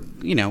 we were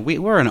we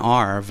were and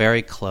are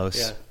very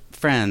close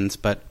friends,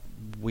 but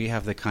we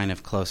have the kind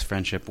of close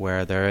friendship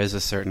where there is a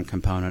certain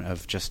component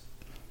of just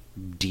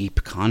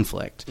deep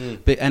conflict.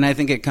 And I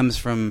think it comes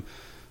from,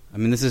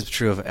 this is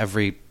true of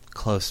every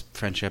close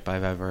friendship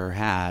I've ever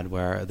had,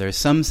 where there's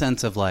some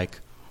sense of, like,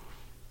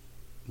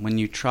 when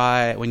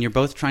you're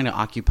both trying to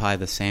occupy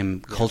the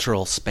same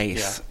cultural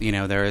space,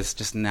 there is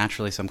just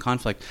naturally some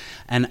conflict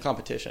and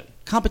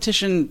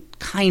competition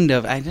kind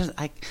of.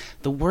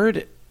 The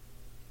word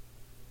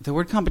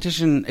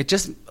competition, it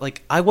just,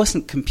 like, I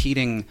wasn't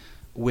competing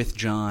with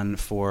John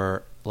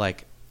for,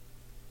 like,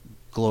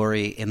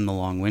 glory in the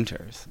long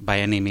winters by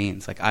any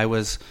means. Like, I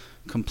was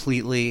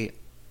completely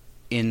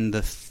in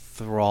the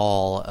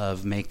thrall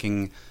of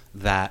making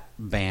that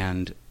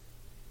band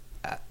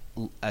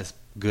as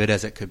good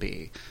as it could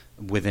be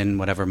within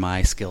whatever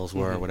my skills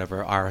were,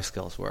 whatever our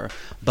skills were.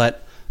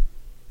 But,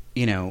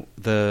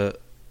 the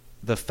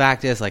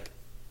fact is, like,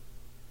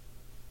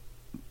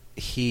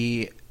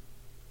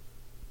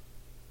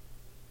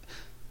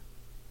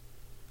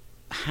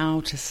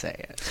 how to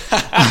say it?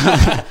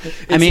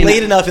 It's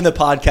late enough in the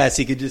podcast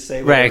he could just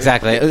say whatever. Right,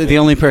 exactly. The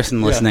only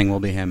person listening will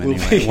be him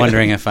anyway,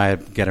 wondering if I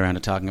get around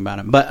to talking about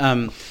him. But,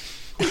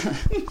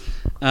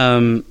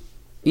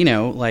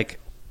 like,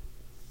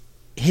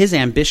 his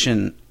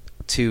ambition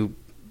to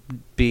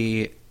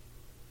be,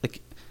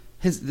 like,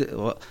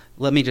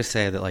 let me just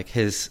say that, like,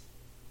 his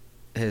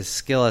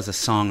skill as a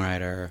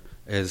songwriter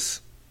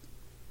is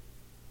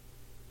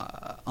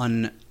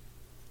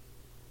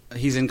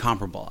he's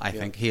incomparable. I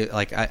think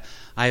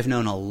I've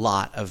known a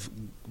lot of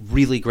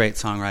really great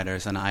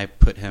songwriters, and I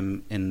put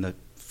him in the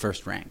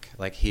first rank.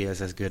 Like, he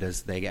is as good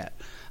as they get.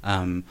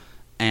 And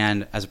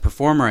as a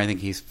performer, I think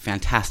he's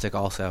fantastic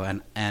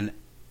also. And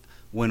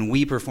when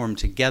we perform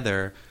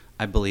together,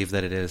 I believe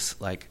that it is,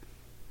 like,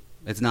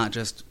 it's not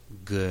just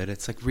good.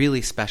 It's, like,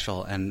 really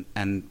special and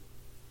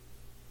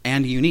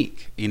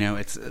unique.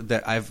 It's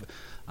that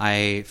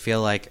I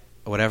feel like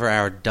whatever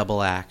our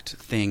double act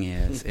thing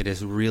is, it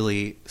is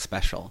really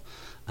special,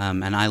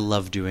 and I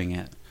love doing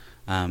it.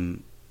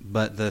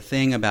 But the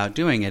thing about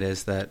doing it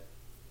is that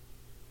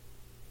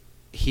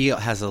he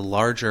has a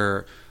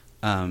larger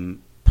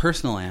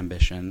personal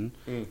ambition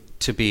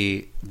to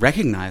be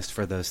recognized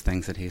for those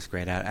things that he's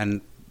great at,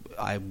 and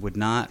I would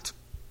not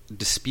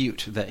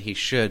dispute that he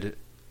should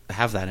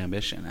have that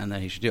ambition and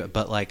that he should do it.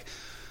 But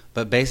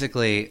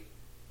basically,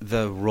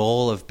 the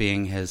role of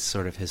being his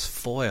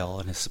foil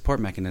and his support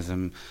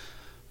mechanism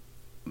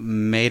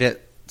made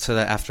it so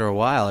that after a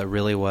while, it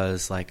really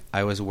was like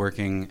I was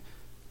working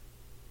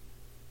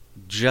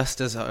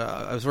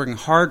I was working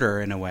harder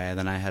in a way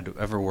than I had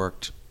ever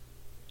worked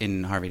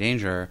in Harvey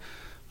Danger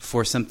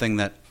for something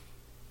that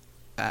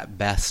at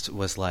best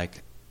was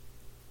like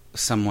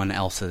someone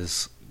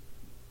else's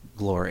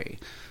glory.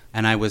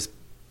 And I was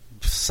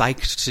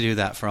psyched to do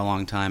that for a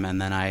long time, and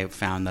then I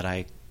found that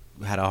I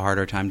had a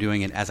harder time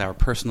doing it as our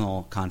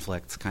personal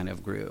conflicts kind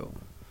of grew.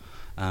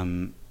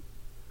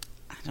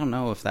 I don't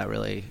know if that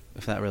really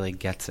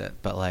gets it,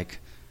 but, like,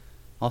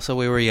 also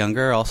we were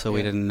younger. Also,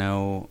 we didn't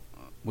know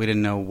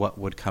what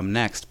would come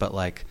next. But,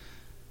 like,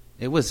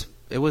 it was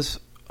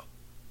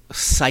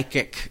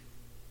psychically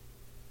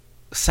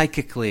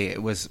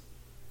it was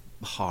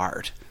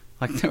hard.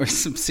 Like, there was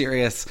some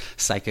serious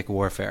psychic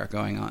warfare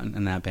going on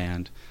in that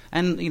band,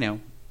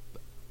 and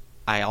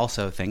I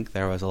also think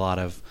there was a lot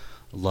of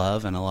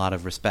love and a lot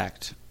of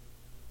respect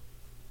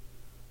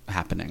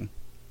happening.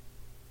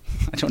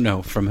 I don't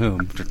know from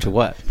whom to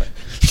what. But.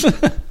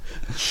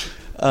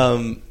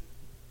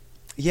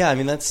 Yeah, I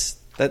mean that's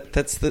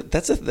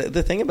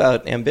the thing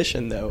about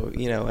ambition, though.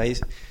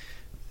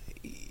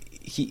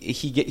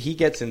 He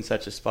gets in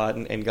such a spot,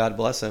 and God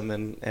bless him.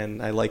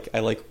 And I like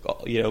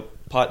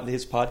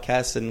his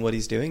podcast and what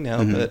he's doing now.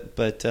 Mm-hmm.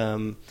 But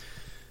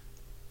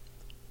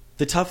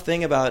the tough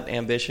thing about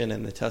ambition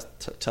and the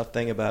tough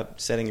thing about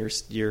setting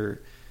your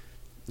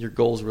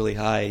goals really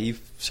high,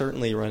 you've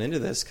certainly run into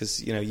this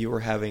because you were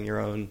having your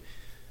own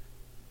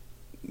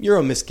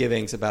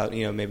misgivings about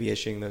maybe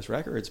issuing those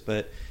records,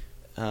 but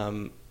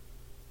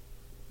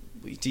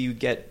do you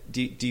get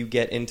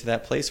into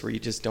that place where you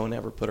just don't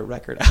ever put a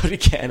record out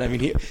again? I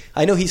mean,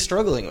 I know he's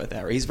struggling with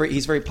that. Right?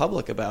 He's very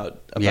public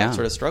about sort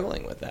of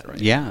struggling with that, right?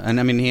 Yeah, and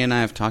I mean, he and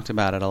I have talked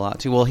about it a lot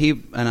too. Well, he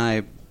and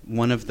I,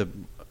 one of the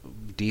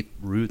deep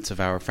roots of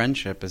our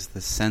friendship is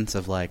the sense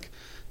of, like,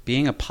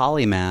 being a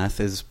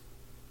polymath is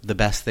the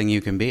best thing you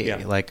can be.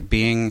 Yeah. Like,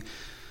 being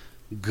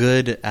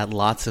good at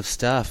lots of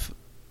stuff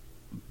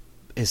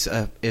is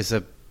an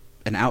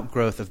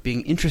outgrowth of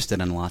being interested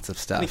in lots of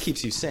stuff. And it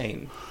keeps you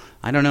sane.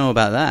 I don't know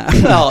about that.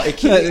 Well, I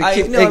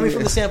mean,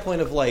 from the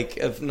standpoint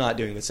of not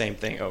doing the same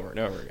thing over and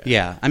over again.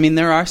 Yeah, I mean,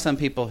 there are some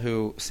people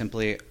who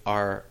simply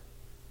are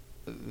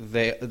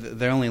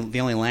the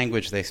only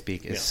language they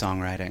speak is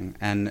songwriting,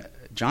 and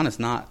John is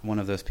not one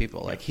of those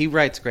people. Like, he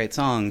writes great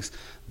songs,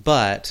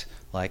 but,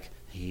 like,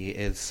 he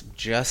is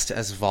just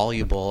as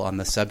voluble on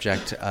the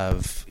subject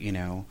of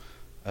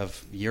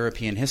of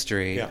European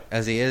history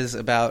as he is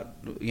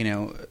about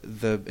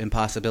the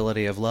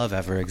impossibility of love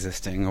ever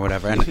existing or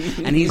whatever,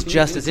 and he's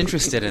just as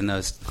interested in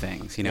those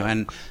things,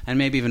 and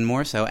maybe even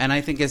more so. And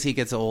I think as he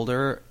gets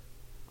older,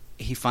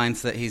 he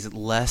finds that he's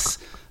less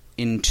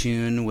in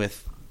tune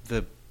with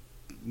the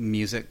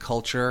music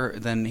culture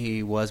than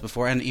he was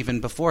before, and even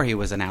before he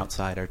was an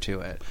outsider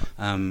to it.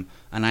 And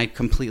I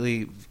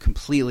completely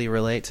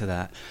relate to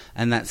that.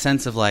 And that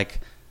sense of like,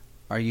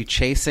 are you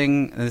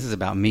chasing? This is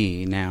about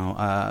me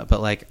now,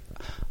 but like,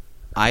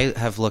 I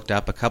have looked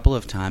up a couple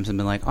of times and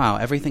been like, wow,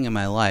 everything in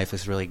my life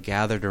is really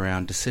gathered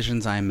around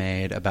decisions I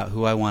made about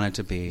who I wanted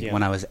to be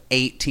when I was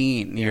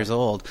 18 years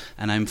old,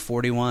 and I'm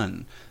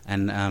 41,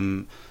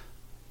 and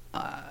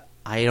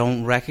I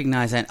don't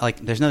recognize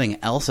there's nothing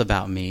else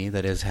about me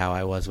that is how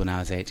I was when I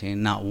was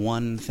 18. Not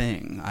one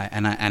thing.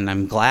 And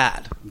I'm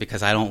glad,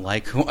 because I don't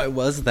like who I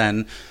was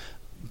then.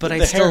 But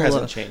the hair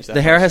hasn't changed that The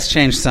much. hair has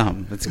changed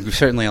some. It's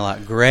certainly a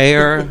lot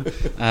grayer.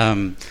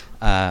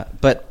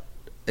 But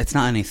it's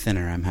not any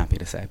thinner, I'm happy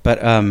to say. But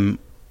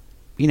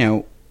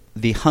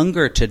the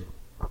hunger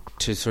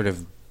to sort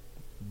of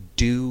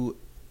do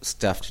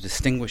stuff to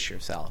distinguish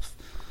yourself,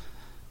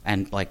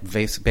 and like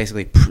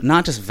basically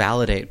not just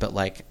validate, but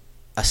like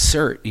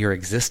assert your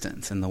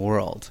existence in the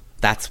world.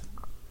 That's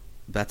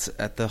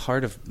at the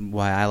heart of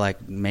why I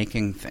like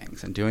making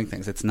things and doing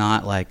things. It's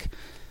not like,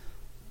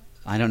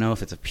 I don't know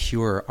if it's a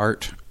pure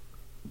art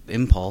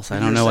impulse. I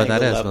don't know what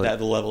that is.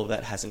 The level of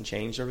that hasn't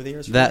changed over the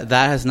years. That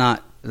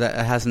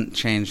hasn't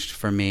changed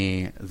for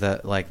me.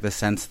 The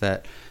sense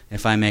that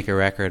if I make a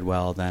record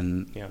well,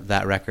 then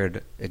that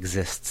record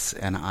exists,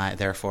 and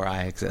therefore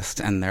I exist,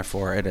 and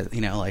therefore it is.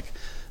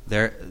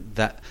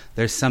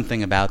 There's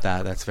something about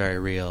that that's very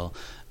real.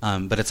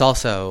 But it's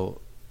also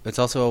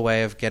a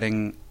way of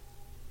getting.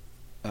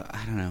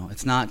 I don't know.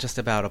 It's not just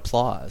about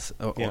applause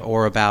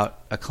or about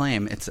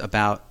acclaim. It's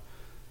about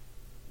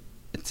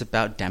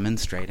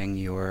demonstrating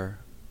your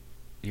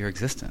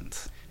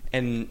existence.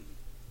 And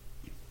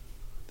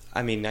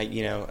I mean,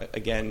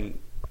 again,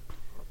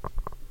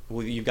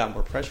 you've got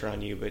more pressure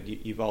on you, but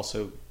you've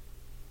also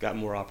got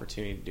more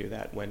opportunity to do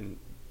that when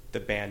the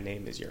band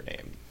name is your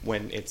name,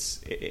 when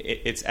it's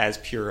as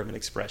pure of an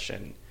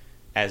expression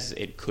as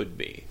it could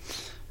be.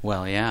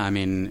 Well, yeah, I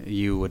mean,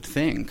 you would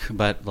think,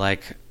 but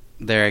like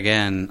there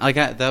again,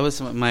 that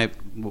was when my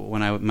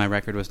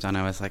record was done.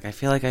 I was like, I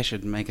feel like I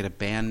should make it a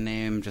band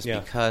name, just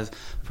because,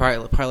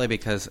 partly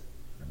because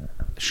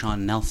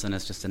Sean Nelson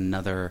is just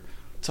another.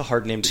 It's a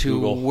hard name to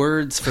two Google.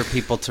 Words for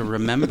people to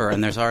remember,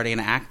 and there's already an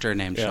actor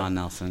named Sean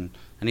Nelson,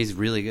 and he's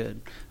really good.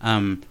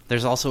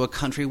 There's also a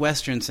country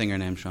western singer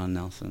named Sean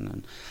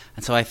Nelson,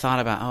 and so I thought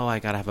about, I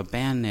got to have a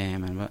band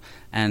name,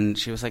 and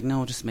she was like,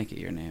 no, just make it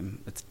your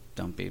name.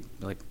 Don't be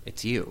like,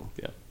 it's you.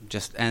 Yeah.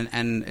 Just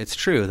and it's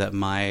true that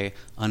my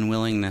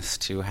unwillingness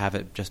to have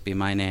it just be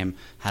my name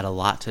had a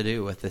lot to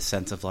do with this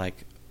sense of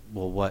like,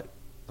 well, what,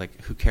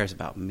 like, who cares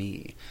about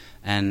me,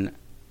 and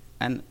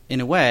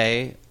in a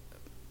way,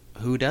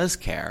 who does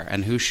care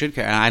and who should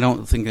care? And I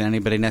don't think that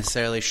anybody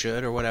necessarily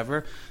should or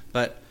whatever,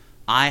 but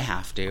I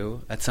have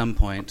to at some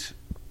point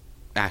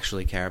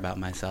actually care about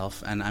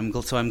myself, and I'm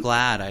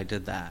glad I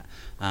did that.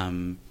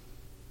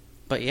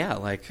 But yeah,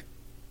 like,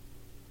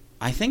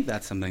 I think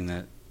that's something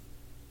that,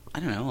 I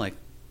don't know, like,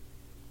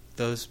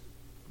 those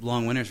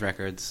Long Winters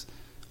records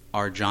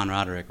are John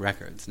Roderick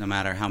records. No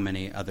matter how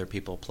many other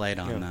people played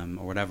on them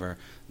or whatever,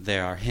 they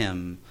are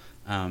him,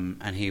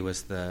 and he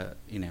was the,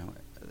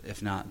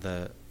 if not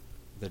the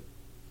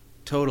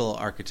total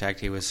architect,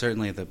 he was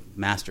certainly the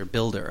master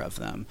builder of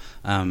them.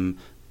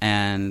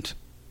 And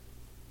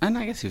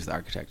I guess he was the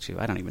architect too.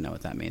 I don't even know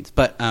what that means.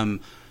 But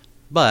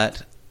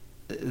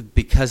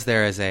because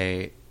there is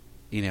a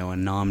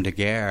nom de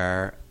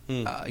guerre,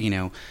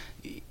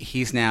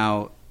 he's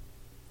now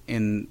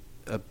in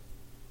a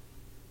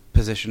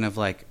position of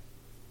like,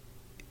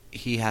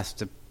 he has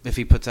to, if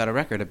he puts out a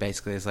record, it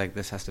basically is like,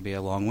 this has to be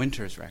a Long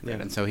Winters record. Yeah.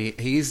 And so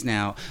he's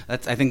now, I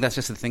think that's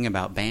just the thing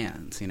about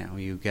bands,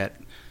 you get,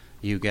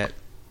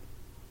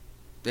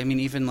 I mean,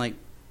 even like,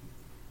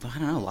 I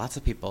don't know, lots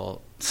of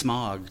people,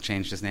 Smog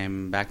changed his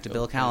name back to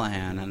Bill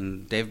Callahan,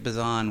 and Dave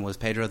Bazan was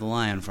Pedro the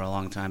Lion for a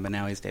long time, but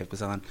now he's Dave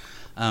Bazan.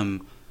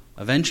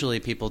 Eventually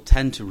people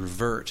tend to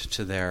revert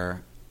to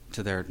their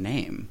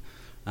name.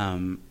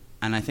 And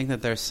I think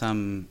that there's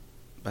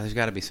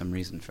got to be some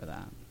reason for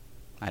that.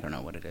 I don't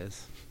know what it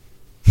is.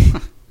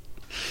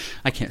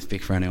 I can't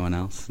speak for anyone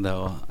else,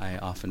 though I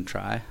often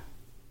try.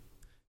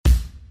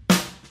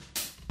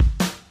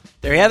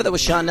 There you have it. That was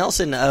Sean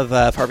Nelson of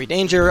Harvey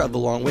Danger, of the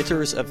Long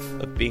Winters,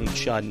 of being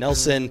Sean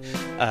Nelson.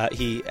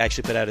 He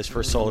actually put out his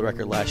first solo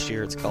record last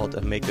year. It's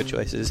called Make Good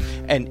Choices.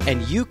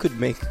 And you could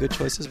make good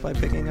choices by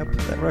picking up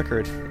that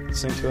record,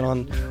 listening to it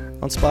on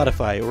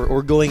Spotify,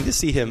 or going to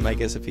see him, I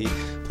guess, if he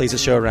plays a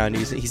show around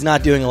you. He's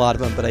not doing a lot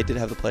of them, but I did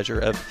have the pleasure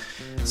of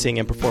seeing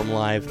him perform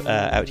live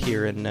out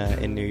here in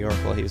New York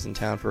while he was in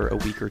town for a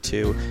week or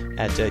two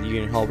at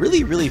Union Hall.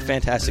 Really, really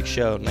fantastic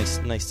show.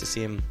 Nice to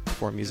see him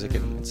perform music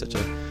in such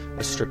a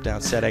stripped down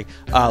setting.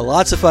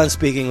 Lots of fun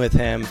speaking with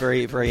him.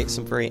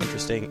 Some very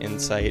interesting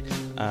insight.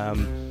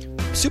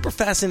 Super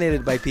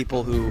fascinated by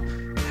people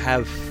who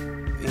have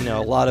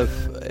a lot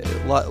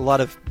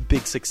of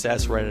big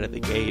success right out of the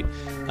gate.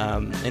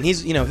 And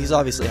he's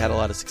obviously had a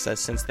lot of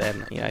success since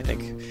then. I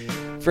think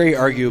very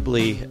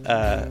arguably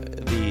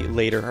the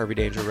later Harvey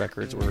Danger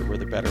records were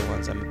the better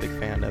ones. I'm a big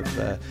fan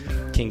of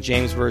King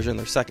James version,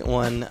 their second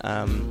one,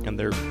 and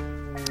their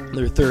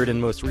third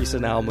and most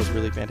recent album was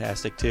really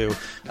fantastic too.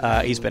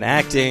 He's been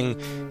acting.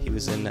 He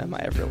was in My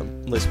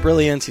Effortless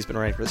Brilliance. He's been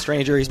writing for The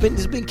Stranger. He's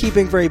been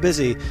keeping very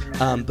busy.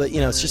 But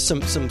it's just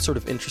some sort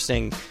of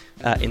interesting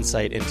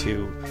insight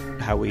into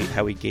how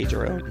we gauge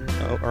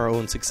our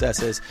own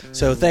successes.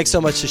 So thanks so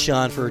much to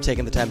Sean for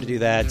taking the time to do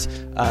that.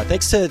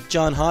 Thanks to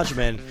John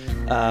Hodgman,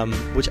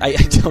 which I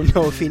don't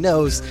know if he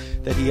knows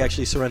that he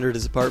actually surrendered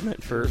his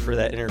apartment for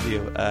that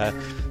interview.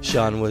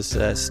 Sean was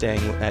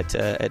staying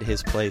at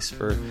his place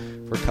for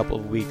a couple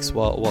of weeks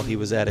while he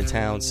was out of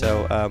town.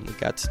 So we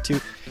got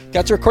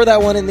to record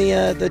that one in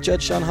the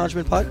Judge Sean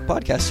Hodgman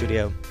podcast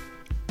studio.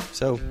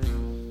 So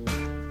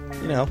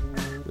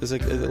it was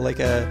like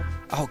a.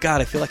 Oh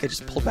God! I feel like I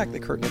just pulled back the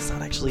curtain. It's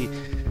not actually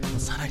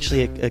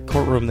a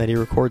courtroom that he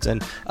records in.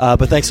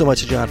 But thanks so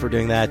much to John for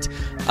doing that.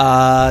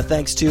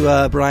 Thanks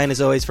to Brian, as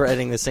always, for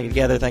editing this thing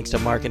together. Thanks to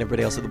Mark and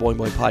everybody else at the Boing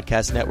Boing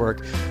Podcast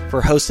Network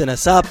for hosting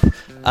us up.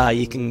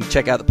 You can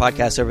check out the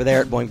podcast over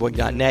there at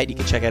boingboing.net. You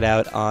can check it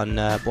out on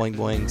Boing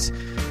Boing's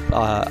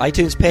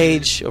iTunes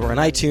page over on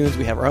iTunes.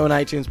 We have our own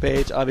iTunes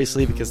page,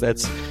 obviously, because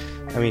that's.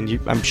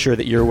 I'm sure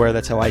that you're aware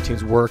that's how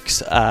iTunes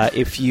works.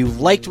 If you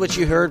liked what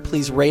you heard,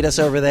 please rate us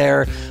over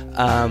there.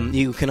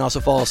 You can also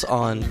follow us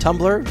on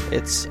Tumblr.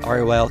 It's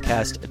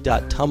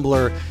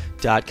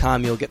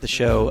raylcast.tumblr.com. You'll get the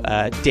show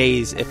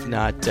days, if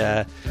not...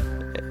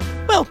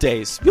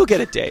 days. You'll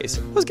get it days.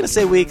 I was going to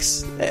say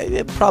weeks.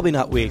 Probably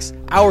not weeks.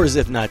 Hours,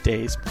 if not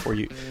days, before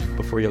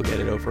you'll get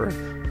it over at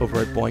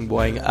Boing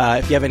Boing.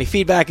 If you have any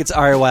feedback, it's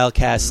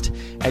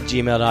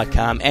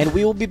rywildcast@gmail.com. And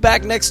we will be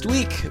back next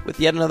week with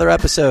yet another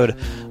episode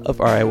of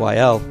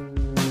RIYL.